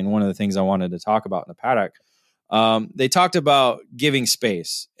paddock thing. And one of the things I wanted to talk about in the paddock, they talked about giving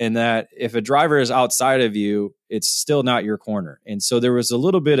space, and that if a driver is outside of you, it's still not your corner. And so there was a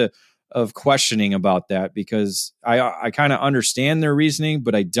little bit of questioning about that, because I kind of understand their reasoning,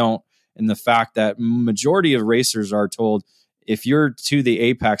 but I don't, in the fact that majority of racers are told, if you're to the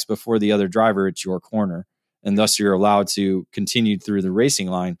apex before the other driver, it's your corner, and thus you're allowed to continue through the racing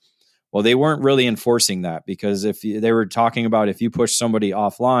line. Well, they weren't really enforcing that, because if they were talking about if you push somebody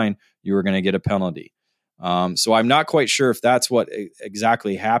offline, you were going to get a penalty. So I'm not quite sure if that's what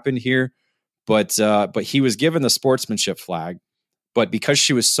exactly happened here, but he was given the sportsmanship flag. But because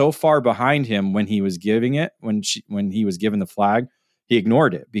she was so far behind him when he was giving it, when he was given the flag, he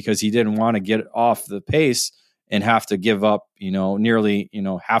ignored it because he didn't want to get off the pace and have to give up, nearly,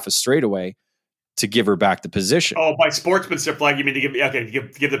 half a straightaway to give her back the position. Oh, by sportsmanship flag, you mean to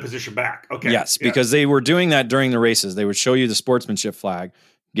give the position back? Okay. Yes, because they were doing that during the races. They would show you the sportsmanship flag,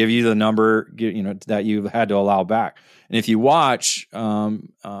 give you the number, that you had to allow back. And if you watch,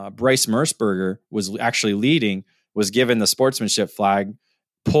 Bryce Merceberger was actually leading, was given the sportsmanship flag,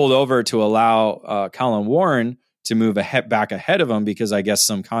 pulled over to allow Colin Warren to move back ahead of him, because I guess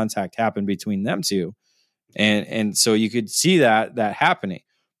some contact happened between them two. And so you could see that happening,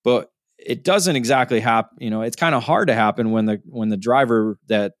 but it doesn't exactly happen. It's kind of hard to happen when the driver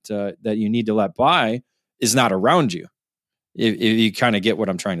that you need to let by is not around you. If you kind of get what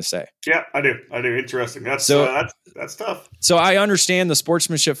I'm trying to say. Yeah, I do. Interesting. That's tough. So I understand the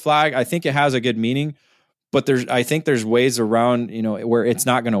sportsmanship flag. I think it has a good meaning, but I think there's ways around, where it's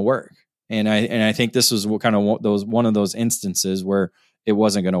not going to work. And I think this was one of those instances where it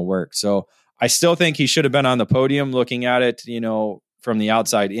wasn't going to work. So I still think he should have been on the podium looking at it, from the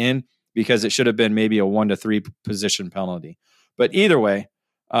outside in, because it should have been maybe a 1-3 position penalty. But either way,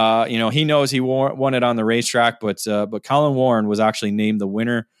 he knows he won it on the racetrack, but Colin Warren was actually named the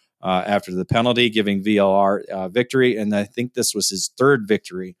winner after the penalty, giving VLR victory, and I think this was his third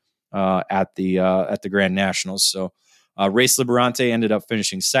victory at the Grand Nationals. So Race Liberante ended up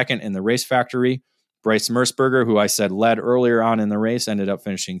finishing second in the Race Factory. Bryce Merceberger, who I said led earlier on in the race, ended up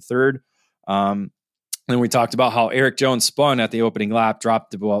finishing third. Then we talked about how Eric Jones spun at the opening lap,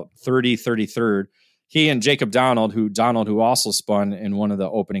 dropped about 33rd. He and Jacob Donald, who also spun in one of the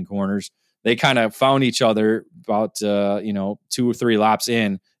opening corners, they kind of found each other about 2 or 3 laps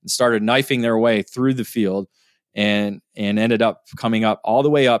in and started knifing their way through the field, and ended up coming up all the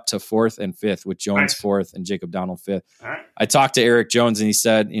way up to 4th and 5th, with Jones 4th and Jacob Donald 5th. Right. I talked to Eric Jones, and he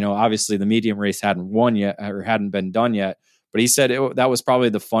said, obviously the medium race hadn't won yet or hadn't been done yet, but he said that was probably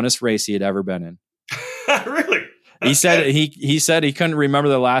the funnest race he had ever been in. Really? He said he said he couldn't remember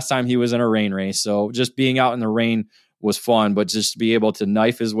the last time he was in a rain race. So just being out in the rain was fun, but just to be able to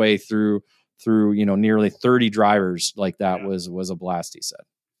knife his way through nearly 30 drivers like that was a blast, he said.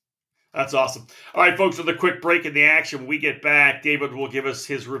 That's awesome. All right, folks, with a quick break in the action, when we get back, David will give us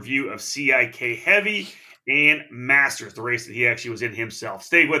his review of CIK Heavy and Masters, the race that he actually was in himself.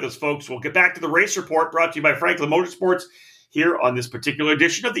 Stay with us, folks. We'll get back to the race report brought to you by Franklin Motorsports here on this particular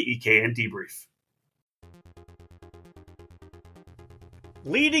edition of the EKN Debrief.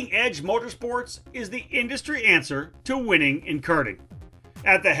 Leading Edge Motorsports is the industry answer to winning in karting.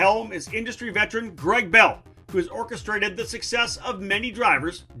 At the helm is industry veteran Greg Bell, who has orchestrated the success of many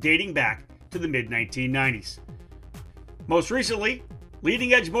drivers dating back to the mid-1990s. Most recently,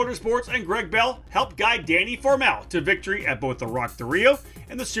 Leading Edge Motorsports and Greg Bell helped guide Danny Formel to victory at both the Rock the Rio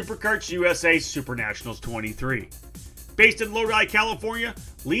and the SuperKarts USA Super Nationals 23. Based in Lodi, California,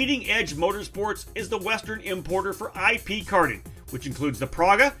 Leading Edge Motorsports is the Western importer for IP karting, which includes the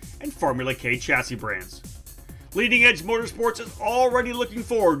Praga and Formula K chassis brands. Leading Edge Motorsports is already looking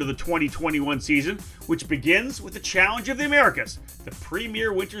forward to the 2021 season, which begins with the Challenge of the Americas, the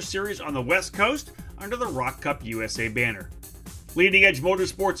premier winter series on the West Coast under the Rock Cup USA banner. Leading Edge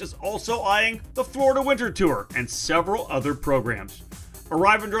Motorsports is also eyeing the Florida Winter Tour and several other programs.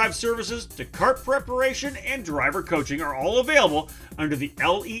 Arrive and drive services to kart preparation and driver coaching are all available under the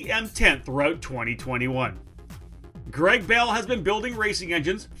LEM tent throughout 2021. Greg Bell has been building racing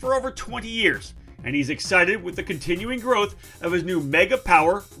engines for over 20 years, and he's excited with the continuing growth of his new Mega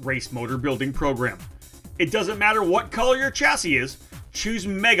Power race motor building program. It doesn't matter what color your chassis is, choose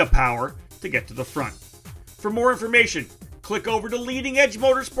Mega Power to get to the front. For more information, click over to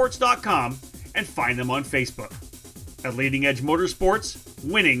leadingedgemotorsports.com and find them on Facebook. At Leading Edge Motorsports,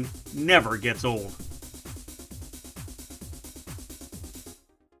 winning never gets old.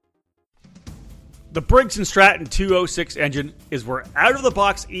 The Briggs & Stratton 206 engine is where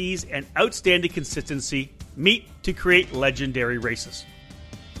out-of-the-box ease and outstanding consistency meet to create legendary races.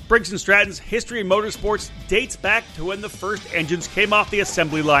 Briggs & Stratton's history in motorsports dates back to when the first engines came off the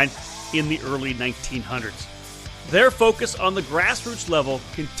assembly line in the early 1900s. Their focus on the grassroots level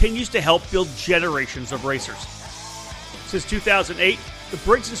continues to help build generations of racers. Since 2008, the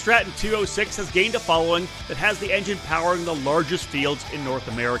Briggs & Stratton 206 has gained a following that has the engine powering the largest fields in North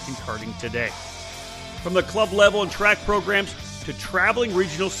American karting today. From the club level and track programs to traveling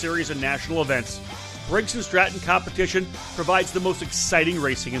regional series and national events, Briggs & Stratton competition provides the most exciting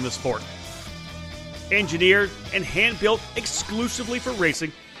racing in the sport. Engineered and hand-built exclusively for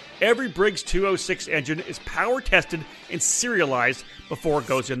racing, every Briggs 206 engine is power tested and serialized before it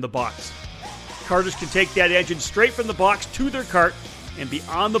goes in the box. Karters can take that engine straight from the box to their kart and be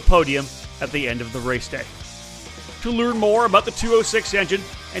on the podium at the end of the race day. To learn more about the 206 engine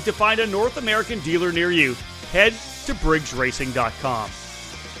and to find a North American dealer near you, head to BriggsRacing.com.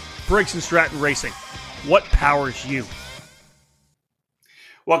 Briggs & Stratton Racing. What powers you?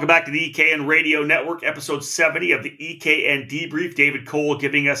 Welcome back to the EKN Radio Network, episode 70 of the EKN Debrief. David Cole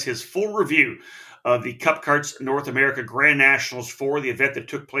giving us his full review of the Cup Karts North America Grand Nationals 4, the event that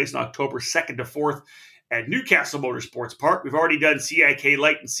took place on October 2nd to 4th at Newcastle Motorsports Park. We've already done CIK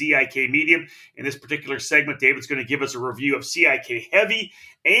Light and CIK Medium. In this particular segment, David's going to give us a review of CIK Heavy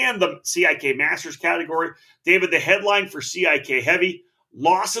and the CIK Masters category. David, the headline for CIK Heavy,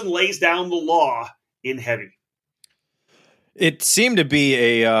 Lawson lays down the law in Heavy. It seemed to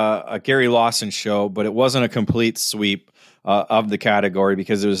be a Gary Lawson show, but it wasn't a complete sweep. of the category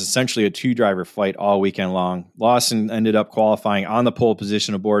because it was essentially a 2-driver fight all weekend long. Lawson ended up qualifying on the pole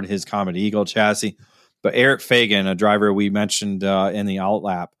position aboard his Comet Eagle chassis, but Eric Fagan, a driver we mentioned in the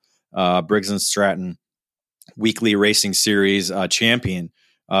outlap, Briggs & Stratton Weekly Racing Series champion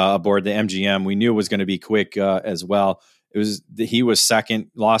aboard the MGM, we knew it was going to be quick as well. He was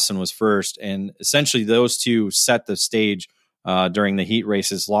second, Lawson was first, and essentially those two set the stage during the heat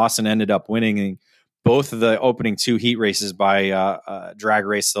races. Lawson ended up winning both of the opening 2 heat races by drag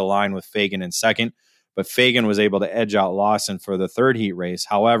race to the line with Fagan in second, but Fagan was able to edge out Lawson for the 3rd heat race.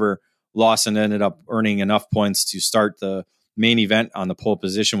 However, Lawson ended up earning enough points to start the main event on the pole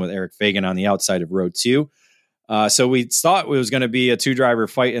position with Eric Fagan on the outside of row 2. So we thought it was going to be a 2-driver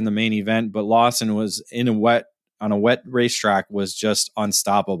fight in the main event, but Lawson was on a wet racetrack was just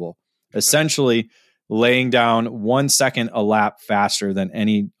unstoppable, essentially laying down 1 second a lap faster than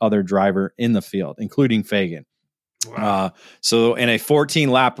any other driver in the field, including Fagan. Wow. So in a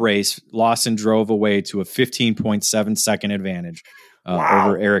 14-lap race, Lawson drove away to a 15.7 second advantage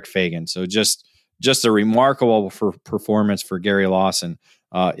over Eric Fagan. So just a remarkable performance for Gary Lawson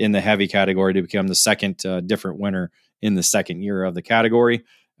in the heavy category to become the second different winner in the second year of the category.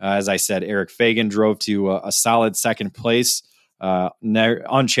 As I said, Eric Fagan drove to a solid second place,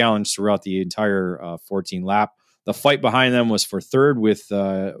 unchallenged throughout the entire 14 lap. The fight behind them was for third with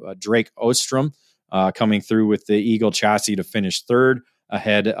Drake Ostrom coming through with the Eagle chassis to finish third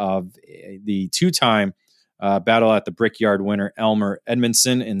ahead of the 2-time Battle at the Brickyard winner Elmer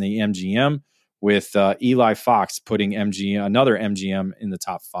Edmondson in the MGM, with Eli Fox putting another MGM in the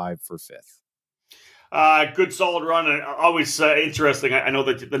top 5 for 5th. Good solid run, and always interesting. I know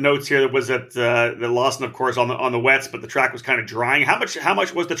that the notes here was that the Lawson, of course, on the wets, but the track was kind of drying. How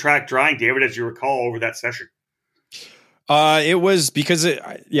much was the track drying, David, as you recall, over that session? It was because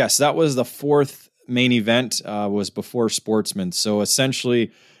that was the 4th main event, was before Sportsman. So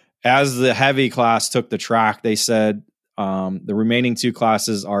essentially, as the heavy class took the track, they said the remaining 2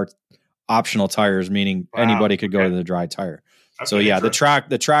 classes are optional tires, meaning anybody could go to the dry tire. Okay, so yeah, the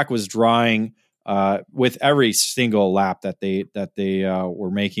track was drying with every single lap that they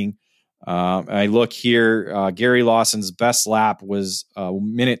were making. I look here, Gary Lawson's best lap was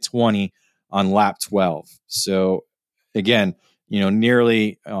minute 20 on lap 12. So again,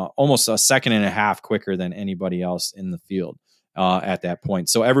 nearly almost a second and a half quicker than anybody else in the field at that point.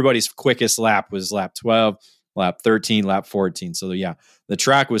 So everybody's quickest lap was lap 12, lap 13, lap 14. So yeah, the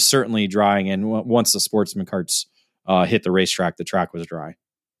track was certainly drying. And once the Sportsman carts hit the racetrack, the track was dry.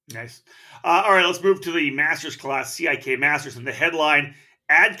 Nice. All right, let's move to the Masters class, CIK Masters, and the headline: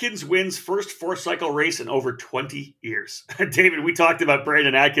 Adkins wins first 4-cycle race in over 20 years. David, we talked about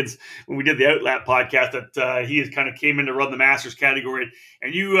Brandon Adkins when we did the Outlap podcast, that he kind of came in to run the Masters category,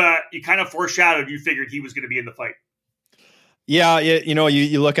 and you kind of foreshadowed, you figured he was going to be in the fight. Yeah,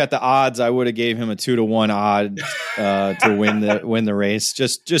 you look at the odds. I would have gave him a 2-1 odd to win the race.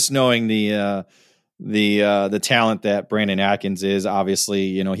 Just knowing the talent that Brandon Adkins is.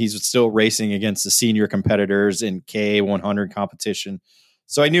 Obviously, he's still racing against the senior competitors in K100 competition.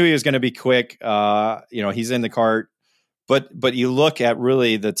 So I knew he was going to be quick. He's in the cart, but you look at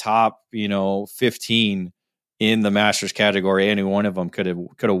really the top, 15 in the Masters category. Any one of them could have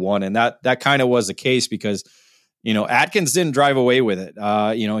won, and that kind of was the case because Adkins didn't drive away with it.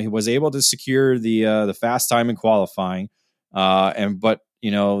 He was able to secure the fast time in qualifying, but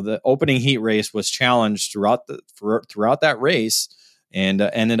the opening heat race was challenged throughout that race, and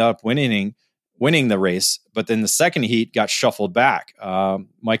ended up winning the race. But then the second heat got shuffled back.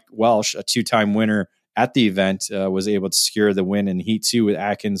 Mike Welsh, a 2-time winner at the event, was able to secure the win in heat 2 with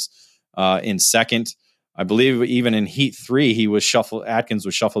Adkins in second. I believe even in heat 3, Adkins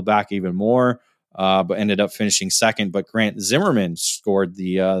was shuffled back even more, but ended up finishing second. But Grant Zimmerman scored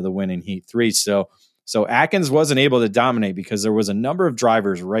the win in heat 3. So Adkins wasn't able to dominate because there was a number of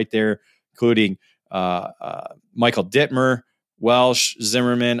drivers right there, including Michael Dittmer, Welsh,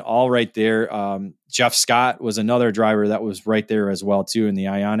 Zimmerman, all right there. Jeff Scott was another driver that was right there as well too in the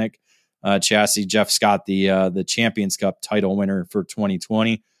Ionic chassis. Jeff Scott, the Champions Cup title winner for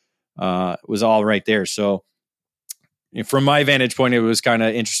 2020, was all right there. So from my vantage point, it was kind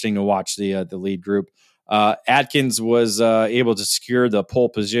of interesting to watch the lead group. Adkins was able to secure the pole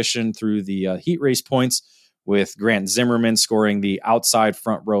position through the heat race points, with Grant Zimmerman scoring the outside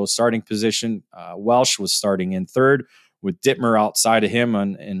front row starting position. Welsh was starting in third, with Dittmer outside of him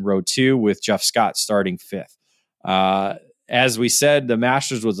in row 2, with Jeff Scott starting 5th. As we said, the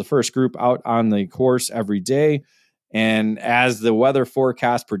Masters was the first group out on the course every day. And as the weather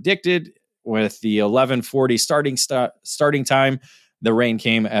forecast predicted, with the 11:40 starting time, the rain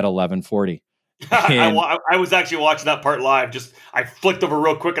came at 11:40. I was actually watching that part live. I flicked over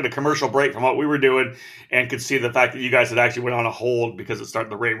real quick on a commercial break from what we were doing and could see the fact that you guys had actually went on a hold because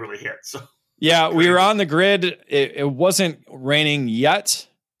the rain really hit. So yeah, we were on the grid. It wasn't raining yet,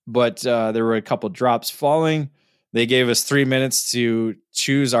 but there were a couple drops falling. They gave us 3 minutes to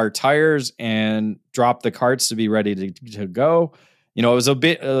choose our tires and drop the carts to be ready to go. It was a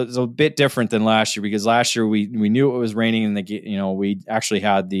bit different than last year, because last year we knew it was raining, and we actually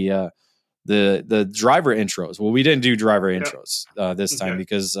had the driver intros. Well, we didn't do driver intros this time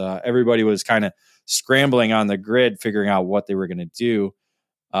because everybody was kind of scrambling on the grid, figuring out what they were going to do.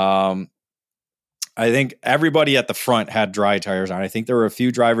 I think everybody at the front had dry tires on. I think there were a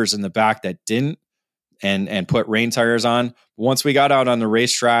few drivers in the back that didn't and put rain tires on. Once we got out on the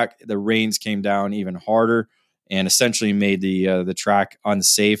racetrack, the rains came down even harder and essentially made the track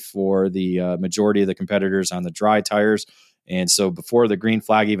unsafe for the majority of the competitors on the dry tires. And so before the green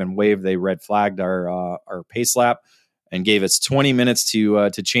flag even waved, they red flagged our pace lap and gave us 20 minutes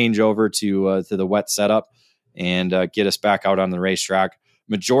to change over to the wet setup and get us back out on the racetrack.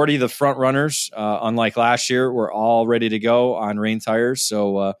 Majority of the front runners, unlike last year, were all ready to go on rain tires.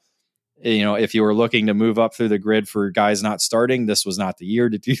 So, if you were looking to move up through the grid for guys not starting, this was not the year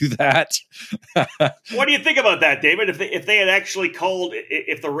to do that. What do you think about that, David? If they had actually called,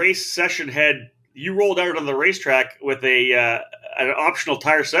 if the race session you rolled out on the racetrack with an optional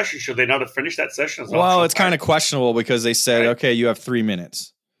tire session, should they not have finished that session? Well, it's kind of questionable because they said, okay, you have 3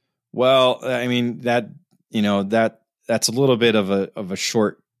 minutes. Well, I mean, that's a little bit of a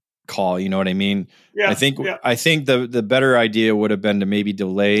short call. You know what I mean? Yeah. I think the better idea would have been to maybe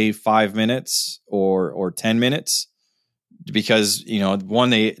delay 5 minutes or 10 minutes, because one,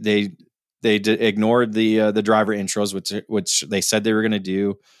 they ignored the driver intros, which they said they were going to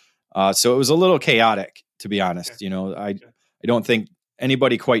do. So it was a little chaotic, to be honest. I don't think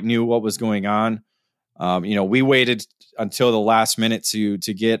anybody quite knew what was going on. We waited until the last minute to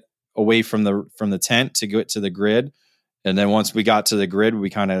get away from the tent to get to the grid. And then once we got to the grid,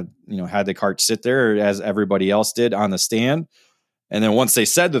 we kind of, had the cart sit there as everybody else did on the stand. And then once they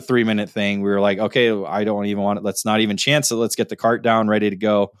said the 3 minute thing, we were like, okay, I don't even want it. Let's not even chance it. Let's get the cart down, ready to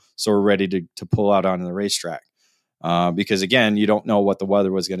go. So we're ready to pull out onto the racetrack. Because again, you don't know what the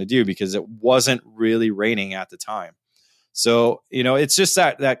weather was going to do, because it wasn't really raining at the time. So, it's just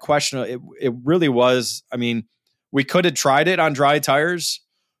that question. It really was. I mean, we could have tried it on dry tires,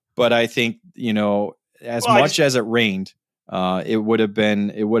 but I think, as it rained, it would have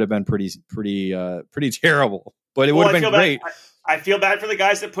been pretty terrible, but it would have been great. I feel bad for the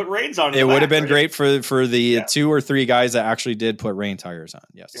guys that put rains on. It would have been great for the 2 or 3 guys that actually did put rain tires on.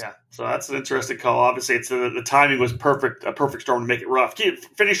 Yes. Yeah. So that's an interesting call. Obviously, it's the timing was perfect, a perfect storm to make it rough.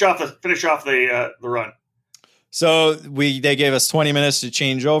 Finish off the run. So they gave us 20 minutes to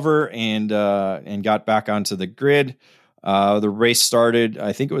change over and got back onto the grid. The race started.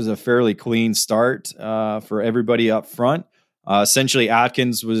 I think it was a fairly clean start for everybody up front. Essentially,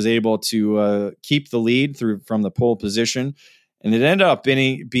 Atkins was able to keep the lead from the pole position, and it ended up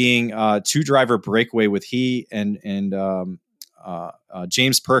being 2-driver breakaway with he and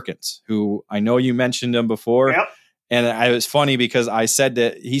James Perkins, who I know you mentioned him before. Yep. And it was funny because I said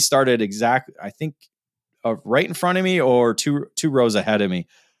that he started right in front of me or two rows ahead of me.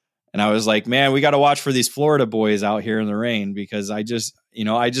 And I was like, man, we got to watch for these Florida boys out here in the rain, because I just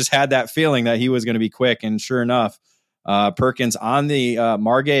had that feeling that he was going to be quick. And sure enough, Perkins on the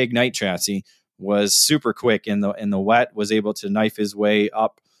Margay Ignite chassis was super quick in the wet, was able to knife his way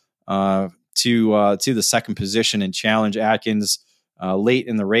up to the second position and challenge Atkins late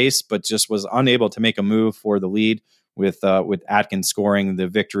in the race, but just was unable to make a move for the lead, with Atkins scoring the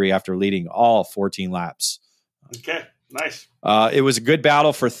victory after leading all 14 laps. Okay. Nice. It was a good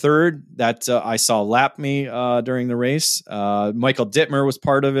battle for third that I saw lap me during the race. Michael Dittmer was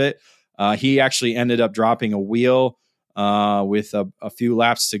part of it. He actually ended up dropping a wheel with a few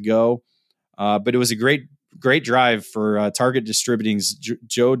laps to go. But it was a great drive for Target Distributing's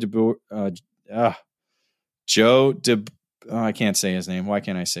Joe I can't say his name. Why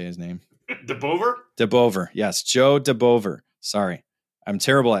can't I say his name? DeBover. Yes, Joe DeBover. Sorry, I'm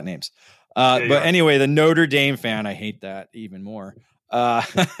terrible at names. But anyway, the Notre Dame fan, I hate that even more.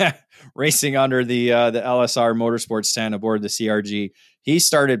 Racing under the LSR Motorsports tent aboard the CRG. He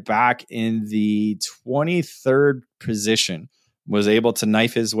started back in the 23rd position, was able to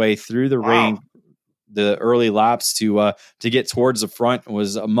knife his way through the rain, the early laps to get towards the front,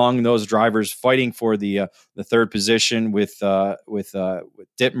 was among those drivers fighting for the third position with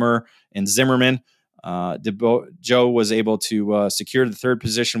Dittmer and Zimmerman. Joe was able to secure the third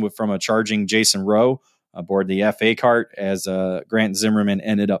position from a charging Jason Rowe aboard the FA cart, as Grant Zimmerman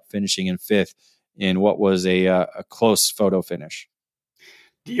ended up finishing in 5th in what was a close photo finish.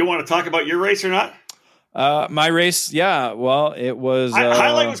 Do you want to talk about your race or not? My race, yeah. Well, it was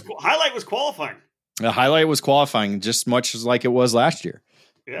highlight was qualifying. The highlight was qualifying, just much as like it was last year.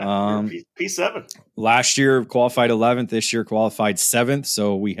 Yeah, P7. Last year qualified 11th. This year qualified 7th.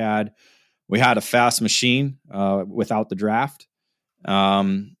 So we had a fast machine without the draft.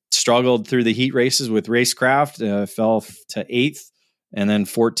 Struggled through the heat races with Racecraft. Fell to 8th and then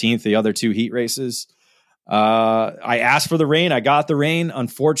 14th the other 2 heat races. I asked for the rain. I got the rain.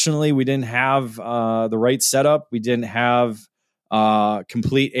 Unfortunately, we didn't have the right setup. We didn't have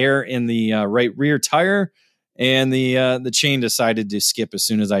complete air in the right rear tire, and the chain decided to skip as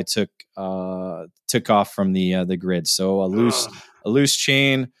soon as I took off from the grid. So a loose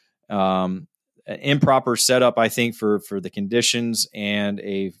chain, an improper setup, I think, for the conditions, and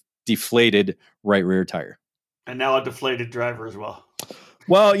a deflated right rear tire. And now a deflated driver as well.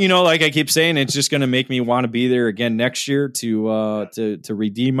 Well, like I keep saying, it's just going to make me want to be there again next year to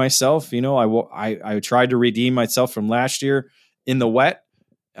redeem myself. I tried to redeem myself from last year in the wet.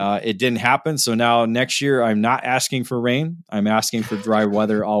 It didn't happen. So now next year, I'm not asking for rain. I'm asking for dry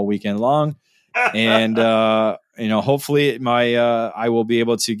weather all weekend long. And, hopefully I will be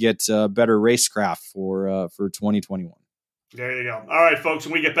able to get better Racecraft for 2021. There you go. All right, folks,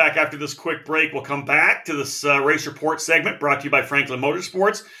 when we get back after this quick break, we'll come back to this race report segment brought to you by Franklin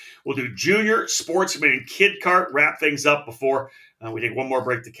Motorsports. We'll do junior, sportsman, and kid kart, wrap things up before we take one more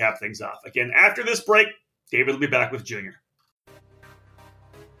break to cap things off. Again, after this break, David will be back with junior.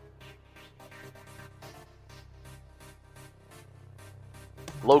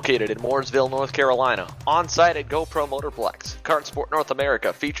 Located in Mooresville, North Carolina, on-site at GoPro Motorplex, Kart Sport North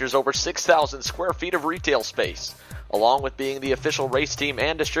America features over 6,000 square feet of retail space. Along with being the official race team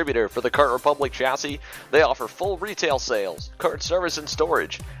and distributor for the Kart Republic chassis, they offer full retail sales, kart service and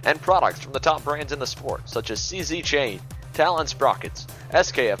storage, and products from the top brands in the sport, such as CZ Chain, Talon Sprockets,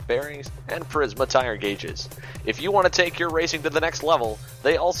 SKF bearings, and Prisma tire gauges. If you want to take your racing to the next level,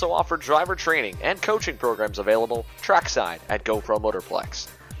 they also offer driver training and coaching programs available trackside at GoPro Motorplex.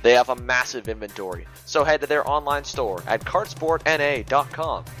 They have a massive inventory, so head to their online store at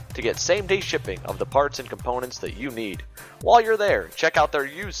kartsportna.com to get same-day shipping of the parts and components that you need. While you're there, check out their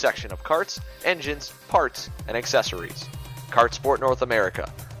used section of karts, engines, parts, and accessories. Kart Sport North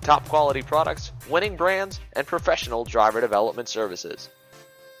America. Top quality products, winning brands, and professional driver development services.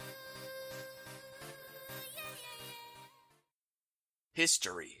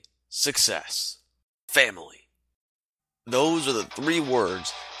 History, success, family. Those are the 3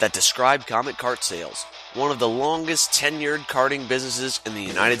 words that describe Comet Kart Sales, one of the longest tenured karting businesses in the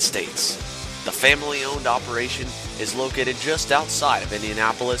United States. The family-owned operation is located just outside of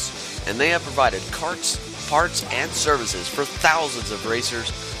Indianapolis, and they have provided karts, parts, and services for thousands of racers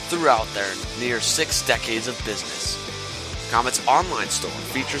throughout their near 6 decades of business. Comet's online store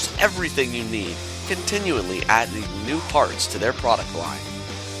features everything you need, continually adding new parts to their product line.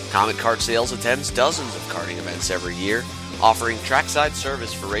 Comet Kart Sales attends dozens of karting events every year, offering trackside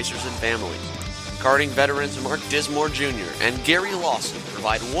service for racers and families. Karting veterans Mark Dismore Jr. and Gary Lawson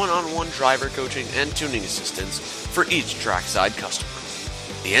provide one-on-one driver coaching and tuning assistance for each trackside customer.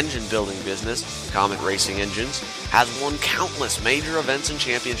 The engine building business, Comet Racing Engines, has won countless major events and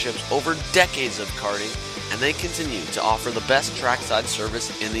championships over decades of karting, and they continue to offer the best trackside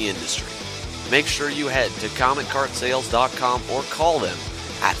service in the industry. Make sure you head to CometKartSales.com or call them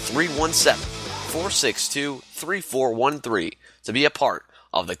at 317-462-3413 to be a part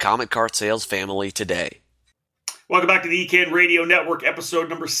of the Comet Kart Sales family today. Welcome back to the EKN Radio Network, episode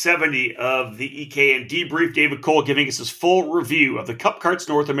number 70 of the EKN Debrief. David Cole giving us his full review of the Cup Karts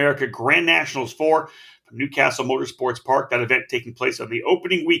North America Grand Nationals 4 from Newcastle Motorsports Park. That event taking place on the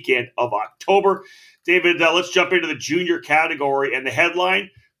opening weekend of October. David, let's jump into the junior category, and the headline,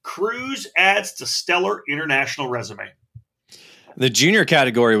 Cruz adds to stellar international resume. The junior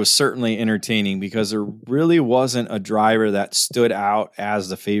category was certainly entertaining because there really wasn't a driver that stood out as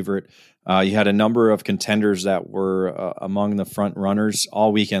the favorite. You had a number of contenders that were among the front runners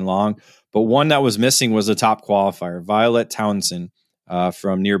all weekend long, but one that was missing was a top qualifier, Violet Townsend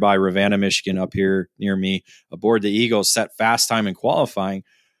from nearby Ravenna, Michigan, up here near me, aboard the Eagles, set fast time in qualifying.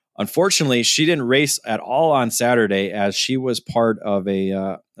 Unfortunately, she didn't race at all on Saturday as she was part of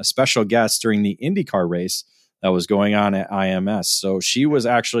a special guest during the IndyCar race that was going on at IMS. So she was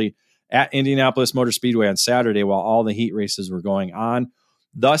actually at Indianapolis Motor Speedway on Saturday while all the heat races were going on,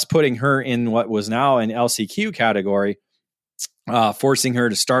 thus putting her in what was now an LCQ category, forcing her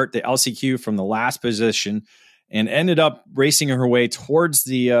to start the LCQ from the last position and ended up racing her way towards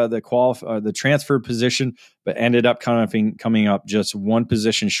the transfer position, but ended up coming up just one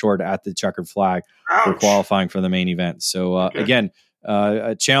position short at the checkered flag for qualifying for the main event. So again,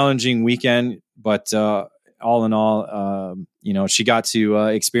 a challenging weekend, but all in all, she got to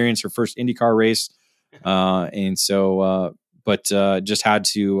experience her first IndyCar race, and so just had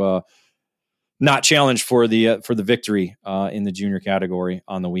to not challenge for the victory in the junior category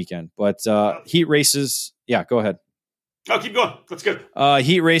on the weekend. But heat races, yeah, go ahead. Oh, keep going. That's good.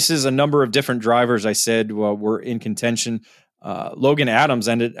 Heat races, a number of different drivers, I said, were in contention. Logan Adams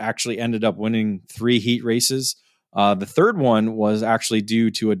ended up winning 3 heat races. The third one was actually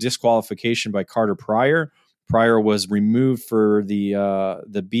due to a disqualification by Carter Pryor. Pryor was removed for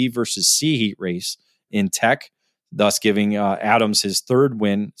the B versus C heat race in Tech, thus giving Adams his third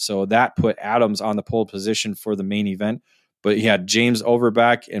win. So that put Adams on the pole position for the main event. But he had James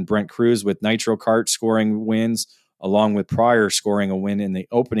Overback and Brent Cruz with Nitro Kart scoring wins, along with Pryor scoring a win in the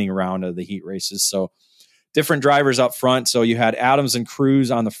opening round of the heat races. So different drivers up front. So you had Adams and Cruz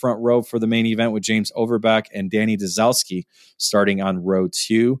on the front row for the main event with James Overback and Danny Dazowski starting on row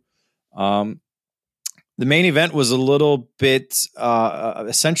 2. The main event was a little bit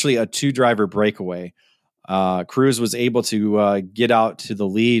essentially a 2-driver breakaway. Cruz was able to get out to the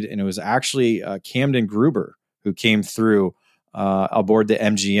lead, and it was actually Camden Gruber who came through aboard the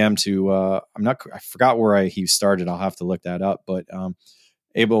MGM to I forgot where he started. I'll have to look that up, but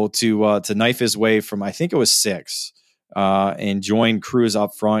able to knife his way from, I think it was 6, and join Cruz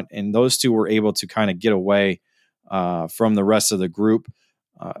up front, and those two were able to kind of get away from the rest of the group.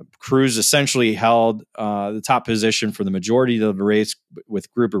 Cruz essentially held the top position for the majority of the race,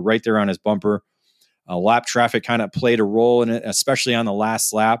 with Gruber right there on his bumper. Lap traffic kind of played a role in it, especially on the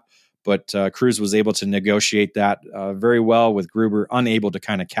last lap, but Cruz was able to negotiate that very well, with Gruber unable to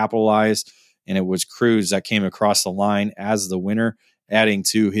kind of capitalize, and it was Cruz that came across the line as the winner, adding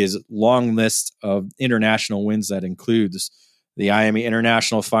to his long list of international wins that includes the IME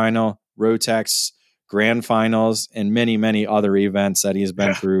International Final, Rotex Grand Finals, and many, many other events that he has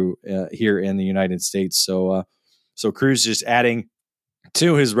been through here in the United States. So Cruz just adding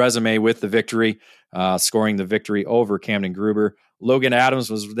to his resume with the victory, scoring the victory over Camden Gruber. Logan Adams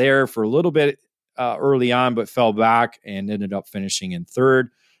was there for a little bit early on, but fell back and ended up finishing in 3rd,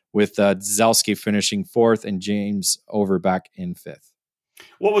 with Dzelski finishing 4th and James Overback in 5th.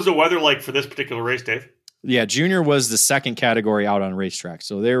 What was the weather like for this particular race, Dave? Yeah, junior was the second category out on racetrack,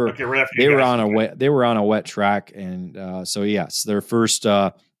 so they were on a wet track, and so yes, their first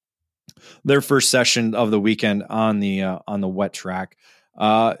session of the weekend on the wet track.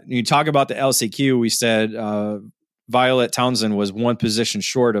 You talk about the LCQ. We said Violet Townsend was one position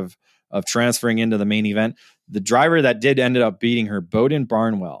short of transferring into the main event. The driver that did ended up beating her, Bowden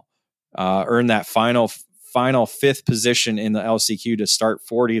Barnwell, earned that final 5th position in the LCQ to start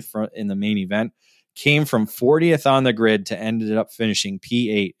 40th in the main event. Came from 40th on the grid to ended up finishing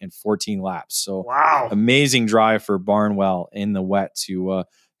P8 in 14 laps. So wow, amazing drive for Barnwell in the wet to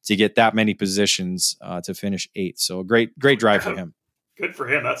get that many positions to finish 8th. So great drive for him. Good for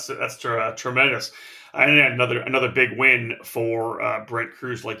him. That's tremendous. And another big win for Brent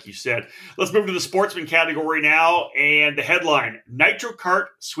Cruz, like you said. Let's move to the sportsman category now, and the headline: Nitro Kart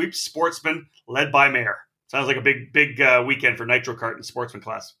sweeps sportsman led by Mayer. Sounds like a big weekend for Nitro Kart in sportsman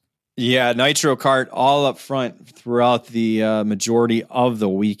class. Yeah, Nitro Kart all up front throughout the majority of the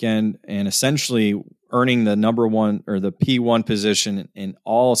weekend, and essentially earning the number 1 or the P1 position in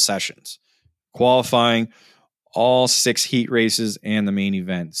all sessions, qualifying all 6 heat races and the main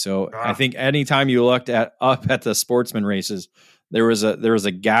event. So I think anytime you looked up at the sportsman races, there was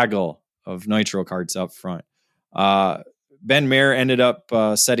a gaggle of Nitro Karts up front. Ben Mayer ended up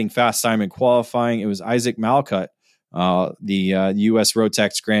setting fast time in qualifying. It was Isaac Malcutt, the U.S.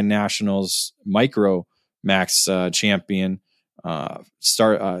 Rotex Grand Nationals Micro Max champion,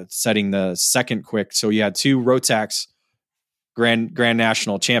 setting the second quick. So you had 2 Rotex Grand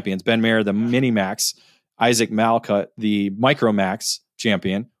National champions: Ben Mayer, the Mini Max; Isaac Malcutt, the Micro Max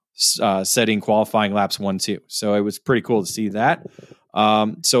champion, setting qualifying laps 1-2. So it was pretty cool to see that.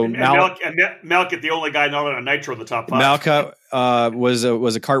 Malcutt, the only guy not on a Nitro in the top 5. Malcutt was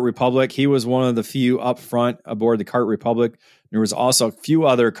a Kart Republic. He was one of the few up front aboard the Kart Republic. There was also a few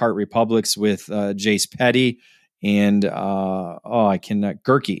other Kart Republics with Jace Petty and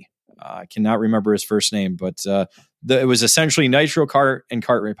Gerke. I cannot remember his first name, but it was essentially Nitro Kart and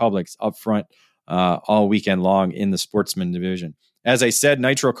Kart Republics up front all weekend long in the sportsman division. As I said,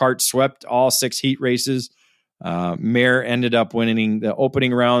 Nitro Kart swept all 6 heat races. Mayer ended up winning the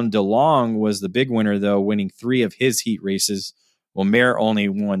opening round. DeLong was the big winner, though, winning 3 of his heat races. Well, Mayer only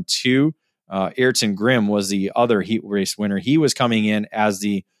won 2. Ayrton Grimm was the other heat race winner. He was coming in as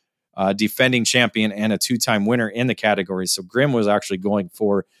the defending champion and a 2-time winner in the category. So Grimm was actually going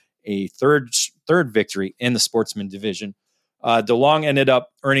for a third victory in the sportsman division. DeLong ended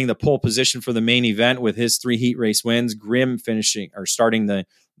up earning the pole position for the main event with his 3 heat race wins. Grimm starting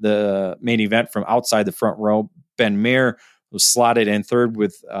the main event from outside the front row. Ben Mayer was slotted in third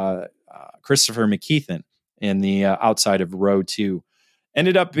with Christopher McKeithen in the outside of row 2.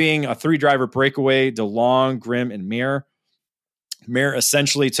 Ended up being a 3-driver breakaway. DeLong, Grimm, and Mayer. Mayer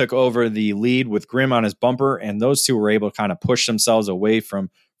essentially took over the lead with Grimm on his bumper, and those two were able to kind of push themselves away from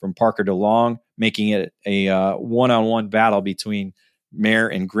Parker DeLong, making it a one-on-one battle between Mayer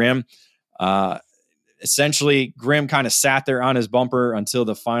and Grimm. Essentially, Grimm kind of sat there on his bumper until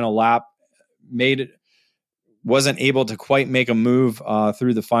the final lap. Wasn't able to quite make a move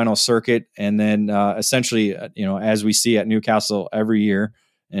through the final circuit, and then essentially, as we see at Newcastle every year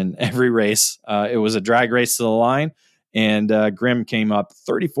in every race, it was a drag race to the line, and Grimm came up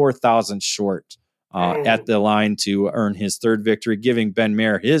 34,000 short at the line to earn his 3rd victory, giving Ben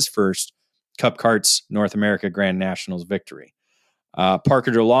Mayer his first Cup Karts North America Grand Nationals victory.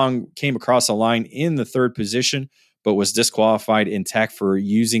 Parker DeLong came across the line in the 3rd position, but was disqualified in tech for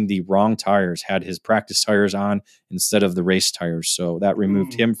using the wrong tires, had his practice tires on instead of the race tires. So that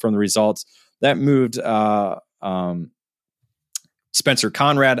removed him from the results. That moved Spencer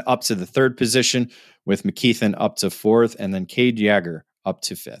Conrad up to the 3rd position, with McKeithen up to 4th, and then Cade Yeager up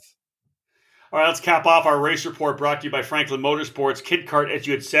to 5th. All right, let's cap off our race report brought to you by Franklin Motorsports. Kid Kart, as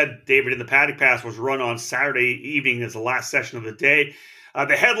you had said, David, in the Paddock Pass was run on Saturday evening as the last session of the day.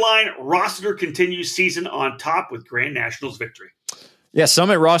 The headline, Rossiter continues season on top with Grand Nationals victory. Yeah,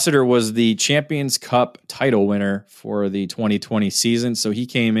 Summit Rossiter was the Champions Cup title winner for the 2020 season. So he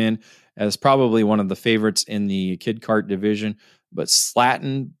came in as probably one of the favorites in the Kid Kart division. But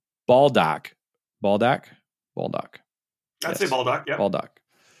Slatton Baldock. I'd say Baldock, yeah. Baldock.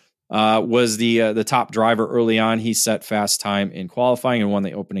 Was the top driver early on. He set fast time in qualifying and won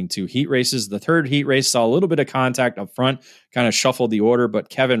the opening 2 heat races. The 3rd heat race saw a little bit of contact up front, kind of shuffled the order, but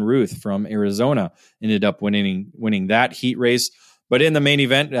Kevin Ruth from Arizona ended up winning that heat race. But in the main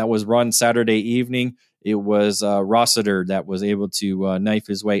event that was run Saturday evening, it was Rossiter that was able to knife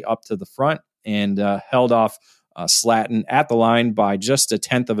his way up to the front and held off Slatton at the line by just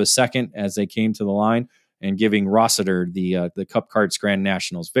 1/10 of a second as they came to the line, and giving Rossiter the Cup Karts Grand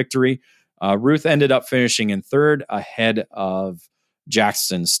Nationals victory. Ruth ended up finishing in 3rd ahead of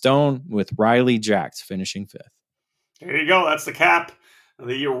Jackson Stone, with Riley Jacks finishing 5th. There you go. That's the cap.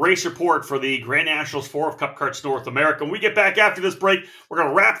 The race report for the Grand Nationals 4 of Cup Karts North America. When we get back after this break, we're going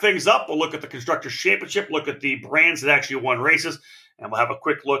to wrap things up. We'll look at the Constructors' Championship, look at the brands that actually won races, and we'll have a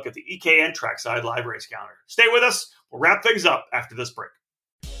quick look at the EKN Trackside Live Race Calendar. Stay with us. We'll wrap things up after this break.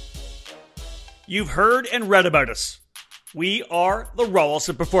 You've heard and read about us. We are the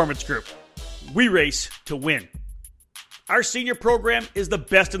Rawlson Performance Group. We race to win. Our senior program is the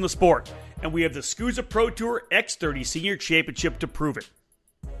best in the sport, and we have the SCUSA Pro Tour X30 Senior Championship to prove it.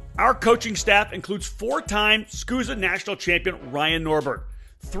 Our coaching staff includes 4-time SCUSA National Champion Ryan Norbert,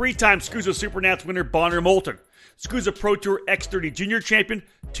 3-time SCUSA Supernats winner Bonner Moulton, SCUSA Pro Tour X30 Junior Champion,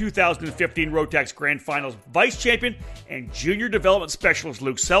 2015 Rotax Grand Finals Vice Champion, and Junior Development Specialist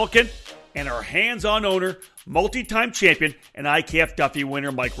Luke Selkin, and our hands-on owner, multi-time champion, and IKF Duffy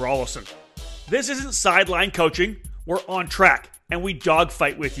winner Mike Rawlson. This isn't sideline coaching. We're on track, and we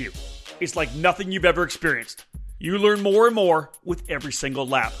dogfight with you. It's like nothing you've ever experienced. You learn more and more with every single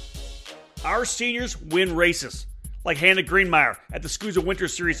lap. Our seniors win races, like Hannah Greenmeyer at the SCUSA Winter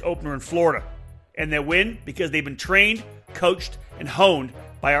Series opener in Florida. And they win because they've been trained, coached, and honed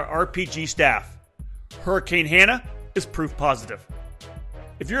by our RPG staff. Hurricane Hannah is proof positive.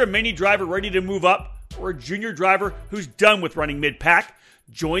 If you're a mini driver ready to move up, or a junior driver who's done with running mid-pack,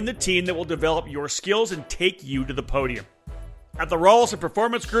 join the team that will develop your skills and take you to the podium. At the Rawlson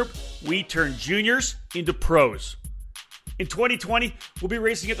Performance Group, we turn juniors into pros. In 2020, we'll be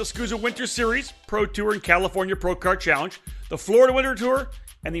racing at the SCUSA Winter Series, Pro Tour and California Pro Kart Challenge, the Florida Winter Tour,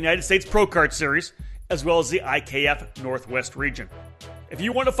 and the United States Pro Kart Series, as well as the IKF Northwest region. If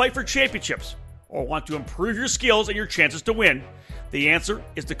you want to fight for championships, or want to improve your skills and your chances to win, the answer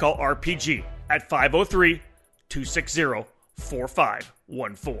is to call RPG at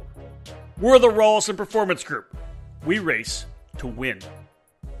 503-260-4514. We're the Rawlson Performance Group. We race to win.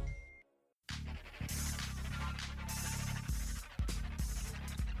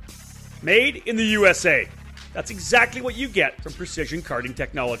 Made in the USA. That's exactly what you get from Precision Karting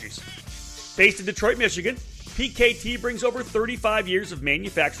Technologies. Based in Detroit, Michigan, PKT brings over 35 years of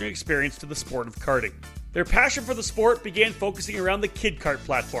manufacturing experience to the sport of karting. Their passion for the sport began focusing around the Kid Kart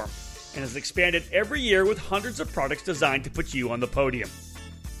platform. and has expanded every year with hundreds of products designed to put you on the podium.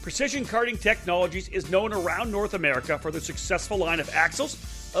 Precision Karting Technologies is known around North America for their successful line of axles,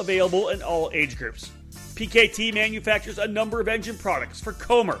 available in all age groups. PKT manufactures a number of engine products for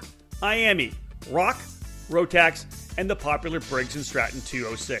Comer, IAME, Rock, Rotax, and the popular Briggs & Stratton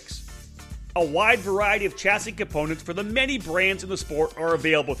 206. A wide variety of chassis components for the many brands in the sport are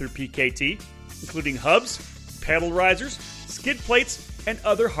available through PKT, including hubs, pedal risers, skid plates, and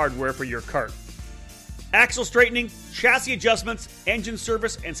other hardware for your kart. Axle straightening, chassis adjustments, engine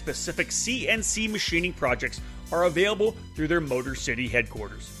service, and specific CNC machining projects are available through their Motor City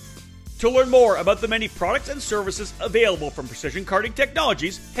headquarters. To learn more about the many products and services available from Precision Karting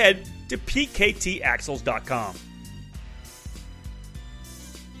Technologies, head to pktaxles.com.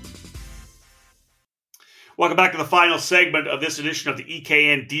 Welcome back to the final segment of this edition of the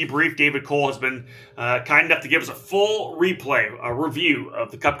EKN Debrief. David Cole has been kind enough to give us a full replay, a review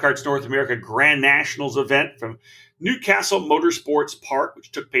of the Cup Karts North America Grand Nationals event from Newcastle Motorsports Park,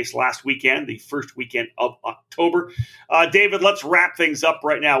 which took place last weekend, the first weekend of October. David, let's wrap things up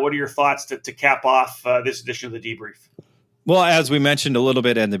right now. What are your thoughts to cap off this edition of the Debrief? Well, as we mentioned a little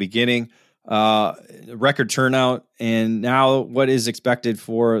bit in the beginning, record turnout, and now what is expected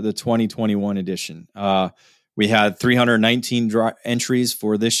for the 2021 edition. We had 319 entries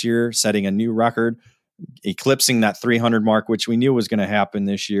for this year, setting a new record, eclipsing that 300 mark, which we knew was going to happen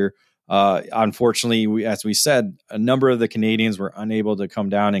this year. Unfortunately, as we said, a number of the Canadians were unable to come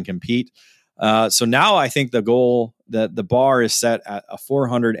down and compete. So now I think the goal, that the bar is set at a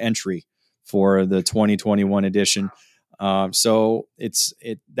 400 entry for the 2021 edition. So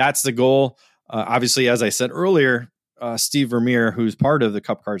that's the goal. Obviously, as I said earlier, Steve Vermeer, who's part of the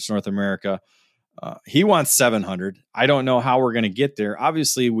Cup Karts North America, he wants 700. I don't know how we're going to get there.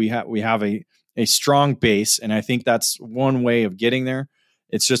 Obviously, we have a strong base, and I think that's one way of getting there.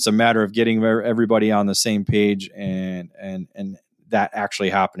 It's just a matter of getting everybody on the same page and that actually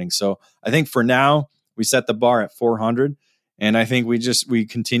happening. So I think for now we set the bar at 400, and I think we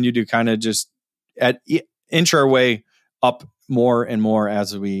continue to kind of just inch our way up more and more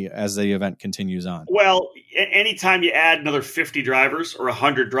as the event continues on. Well, anytime you add another 50 drivers or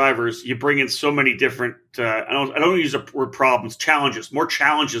 100 drivers, you bring in so many different, I don't use the word problems, more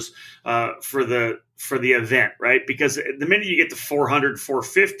challenges for the event, right? Because the minute you get to 400,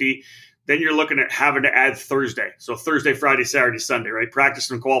 450, then you're looking at having to add Thursday. So Thursday, Friday, Saturday, Sunday, right? Practice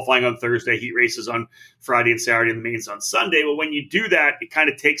and qualifying on Thursday, heat races on Friday and Saturday, and the mains on Sunday. Well, when you do that, it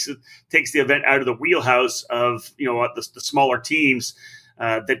kind of takes the event out of the wheelhouse of, the smaller teams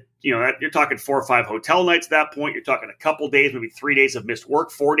that you're talking 4 or 5 hotel nights at that point. You're talking a couple days, maybe 3 days of missed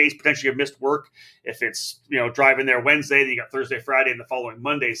work, 4 days potentially of missed work. If it's, driving there Wednesday, then you got Thursday, Friday, and the following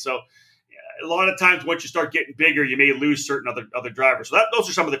Monday. So a lot of times once you start getting bigger, you may lose certain other drivers. So those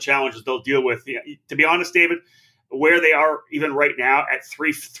are some of the challenges they'll deal with. To be honest, David, where they are even right now at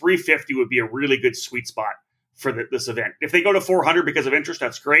 350 would be a really good sweet spot for this event. If they go to 400 because of interest,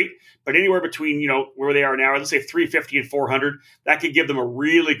 that's great. But anywhere between, where they are now, let's say 350 and 400, that could give them a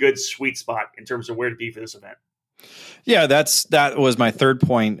really good sweet spot in terms of where to be for this event. Yeah, that was my third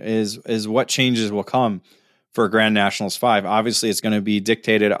point is what changes will come for Grand Nationals 5. Obviously, it's going to be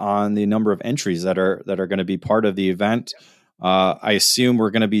dictated on the number of entries that are going to be part of the event. I assume we're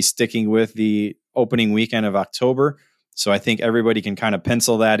going to be sticking with the opening weekend of October. So I think everybody can kind of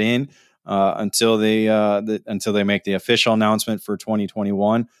pencil that in until they make the official announcement for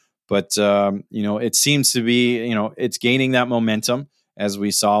 2021. But it seems to be it's gaining that momentum as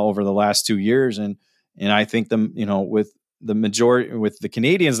we saw over the last 2 years, and I think with the majority, with the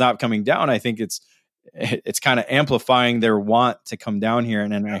Canadians not coming down, I think it's kind of amplifying their want to come down here.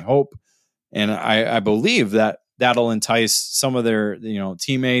 And I hope, and I believe that'll entice some of their,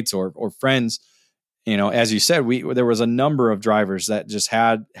 teammates or friends. As you said, there was a number of drivers that just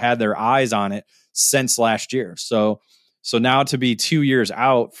had their eyes on it since last year. So now to be 2 years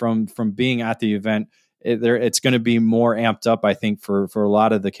out from being at the event, it's going to be more amped up, I think, for a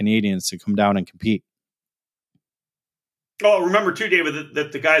lot of the Canadians to come down and compete. Oh, remember too, David,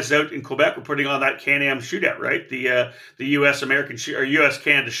 that the guys out in Quebec were putting on that Can-Am shootout, right? The U.S.-American or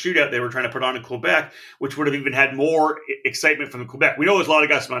U.S.-Canada shootout they were trying to put on in Quebec, which would have even had more excitement from the Quebec. We know there's a lot of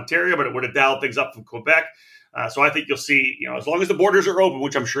guys from Ontario, but it would have dialed things up from Quebec. So I think you'll see, as long as the borders are open,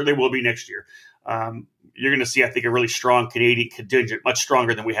 which I'm sure they will be next year, you're going to see, I think, a really strong Canadian contingent, much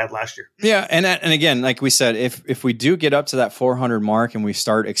stronger than we had last year. Yeah, and again, like we said, if we do get up to that 400 mark and we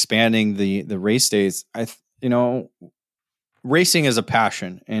start expanding the race days, racing is a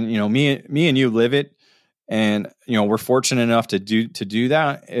passion, and me and you live it, and we're fortunate enough to do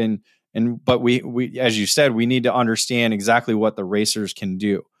that, but we as you said, we need to understand exactly what the racers can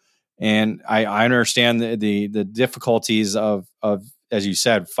do, And I understand the difficulties of, as you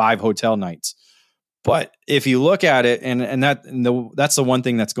said, 5 hotel nights. But if you look at it, that's the one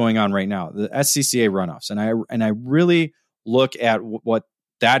thing that's going on right now, the SCCA runoffs. And I really look at what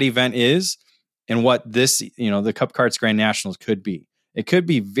that event is and what this, the Cup Karts Grand Nationals could be. It could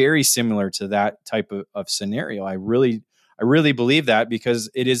be very similar to that type of scenario. I really believe that, because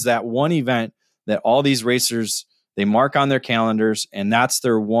it is that one event that all these racers, they mark on their calendars, and that's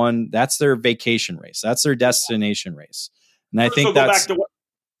their vacation race. That's their destination race. And I think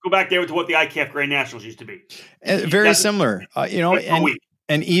go back there to what the ICAF Grand Nationals used to be. Very similar,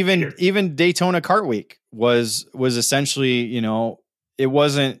 and even Daytona Kart Week was essentially, it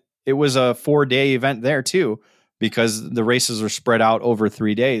was a 4-day event there too, because the races are spread out over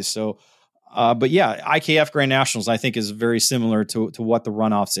 3 days. So, but yeah, IKF Grand Nationals, I think, is very similar to what the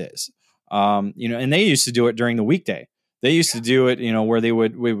runoffs is. And they used to do it during the weekday. They used to do it, where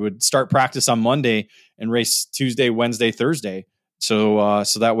we would start practice on Monday and race Tuesday, Wednesday, Thursday. So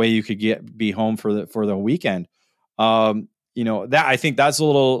that way you could be home for the weekend. That, I think that's a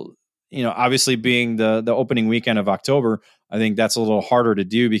little, obviously being the opening weekend of October, I think that's a little harder to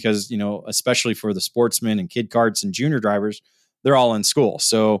do because, especially for the sportsmen and kid karts and junior drivers, they're all in school.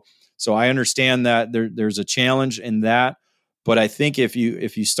 So I understand that there's a challenge in that, but I think if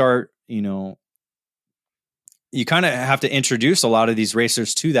you start, you kind of have to introduce a lot of these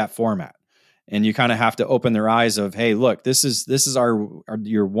racers to that format. And you kind of have to open their eyes of, hey, look, this is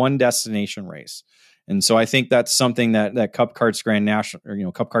your one destination race. And so I think that's something that Cup Karts Grand National,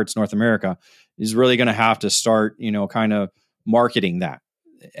 or, Cup Karts North America is really going to have to start, kind of marketing that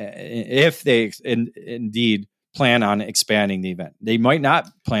if they indeed plan on expanding the event. They might not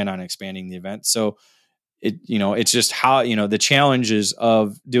plan on expanding the event. So it's just how, the challenges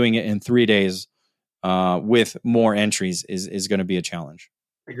of doing it in 3 days with more entries is going to be a challenge.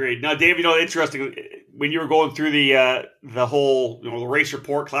 Agreed. Now, Dave, interesting, when you were going through the whole, the race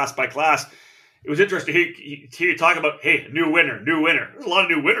report class by class, it was interesting to hear you talk about, hey, new winner. There's a lot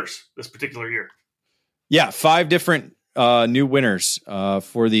of new winners this particular year. Yeah, 5 different new winners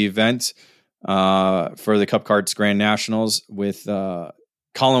for the event, for the Cup Karts Grand Nationals, with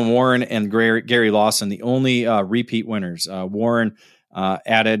Colin Warren and Gary Lawson, the only repeat winners. Warren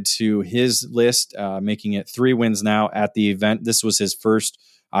added to his list, making it 3 wins now at the event. This was his first,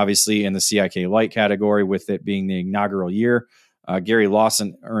 obviously, in the CIK light category, with it being the inaugural year. Gary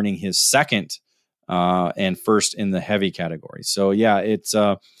Lawson earning his second and first in the heavy category. So yeah, it's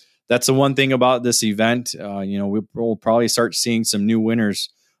that's the one thing about this event. We'll probably start seeing some new winners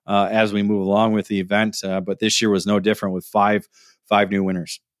as we move along with the event. But this year was no different, with five new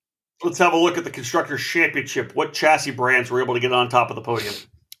winners. Let's have a look at the Constructors' Championship. What chassis brands were able to get on top of the podium?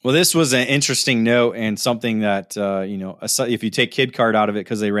 Well, this was an interesting note, and something that, if you take Kid Kart out of it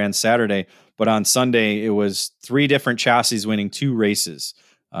because they ran Saturday, but on Sunday, it was 3 different chassis winning 2 races.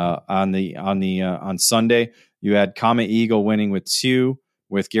 On Sunday, you had Comet Eagle winning with 2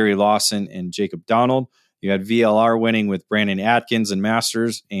 with Gary Lawson and Jacob Donald. You had VLR winning with Brandon Atkins and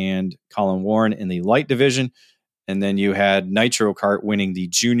Masters and Colin Warren in the light division. And then you had Nitro Kart winning the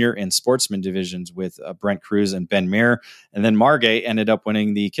junior and sportsman divisions with Brent Cruz and Ben Mayer. And then Margay ended up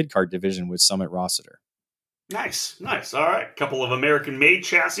winning the Kid Kart division with Summit Rossiter. Nice. All right. A couple of American-made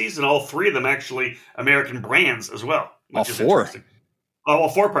chassis, and all 3 of them actually American brands as well. All 4. All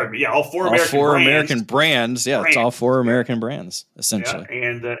 4, pardon me. Yeah, all 4 American brands. Yeah, it's all 4 American brands, essentially.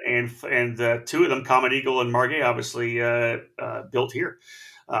 Yeah, and 2 of them, Comet Eagle and Margay, obviously built here.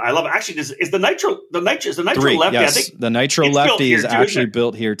 I love it. Actually, is the Nitro 3, Lefty? Yes, I think the Nitro Lefty is actually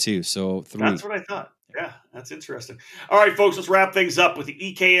built here too. So 3. That's what I thought. Yeah, that's interesting. All right, folks, let's wrap things up with the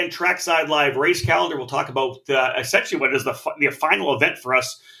EKN Trackside Live race calendar. We'll talk about essentially what is the final event for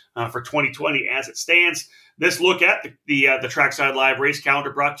us for 2020 as it stands. This look at the Trackside Live race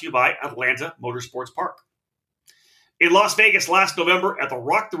calendar brought to you by Atlanta Motorsports Park. In Las Vegas last November at the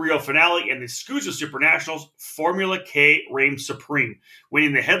Rock the Rio finale and the SCUSA Super Nationals, Formula K reigned supreme,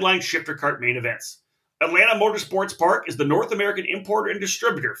 winning the headline shifter kart main events. Atlanta Motorsports Park is the North American importer and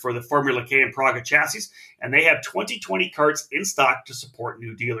distributor for the Formula K and Praga chassis, and they have 2020 karts in stock to support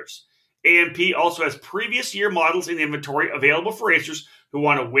new dealers. AMP also has previous year models in inventory available for racers who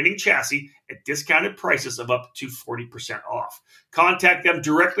want a winning chassis at discounted prices of up to 40% off. Contact them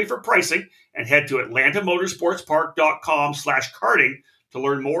directly for pricing and head to atlantamotorsportspark.com/karting to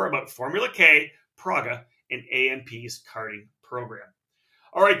learn more about Formula K, Praga, and AMP's karting program.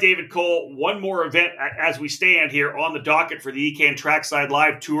 All right, David Cole, one more event as we stand here on the docket for the EKN Trackside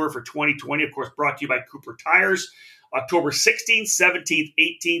Live Tour for 2020, of course, brought to you by Cooper Tires. October 16th, 17th,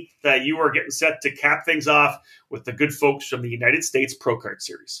 18th, you are getting set to cap things off with the good folks from the United States Pro Kart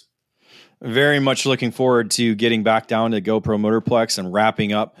Series. very much looking forward to getting back down to GoPro Motorplex and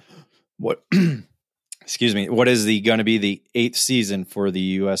wrapping up what what is going to be the 8th season for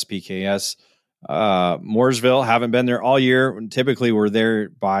the USPKS. Mooresville, haven't been there all year. Typically we're there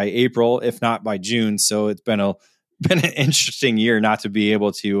by April, if not by June. So it's been an interesting year not to be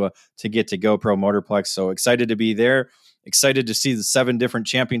able to get to GoPro Motorplex. So excited to be there. Excited to see the 7 different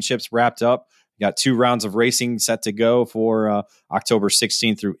championships wrapped up. Got 2 rounds of racing set to go for October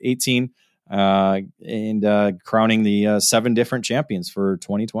 16 through 18, and crowning the 7 different champions for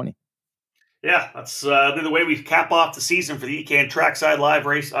 2020. Yeah, that's the way we cap off the season for the EKN Trackside Live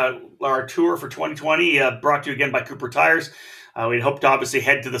race, our tour for 2020, brought to you again by Cooper Tires. We hope to obviously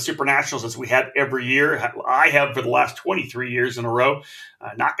head to the Super Nationals as we have every year. I have for the last 23 years in a row.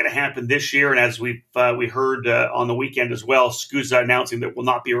 Not going to happen this year. And as we heard on the weekend as well, SCUSA announcing that will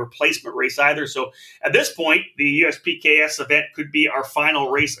not be a replacement race either. So at this point, the USPKS event could be our final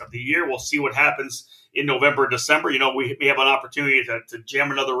race of the year. We'll see what happens in November, December. You know, we have an opportunity to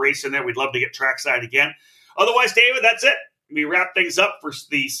jam another race in there. We'd love to get trackside again. Otherwise, David, that's it. We wrap things up for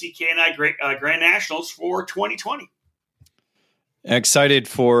the CKNI Grand Nationals for 2020. Excited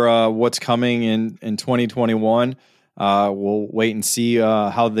for what's coming in 2021. We'll wait and see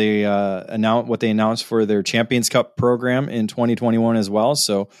how they announce for their Champions Cup program in 2021 as well.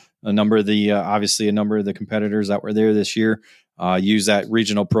 So a number of the competitors that were there this year use that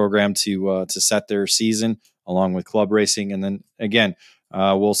regional program to set their season along with club racing. And then again,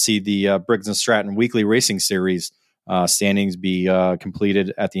 we'll see the Briggs and Stratton Weekly Racing Series standings be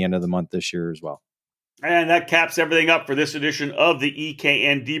completed at the end of the month this year as well. And that caps everything up for this edition of the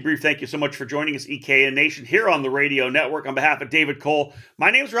EKN Debrief. Thank you so much for joining us, EKN Nation, here on the radio network. On behalf of David Cole,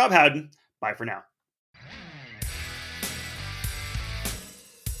 my name is Rob Howden. Bye for now.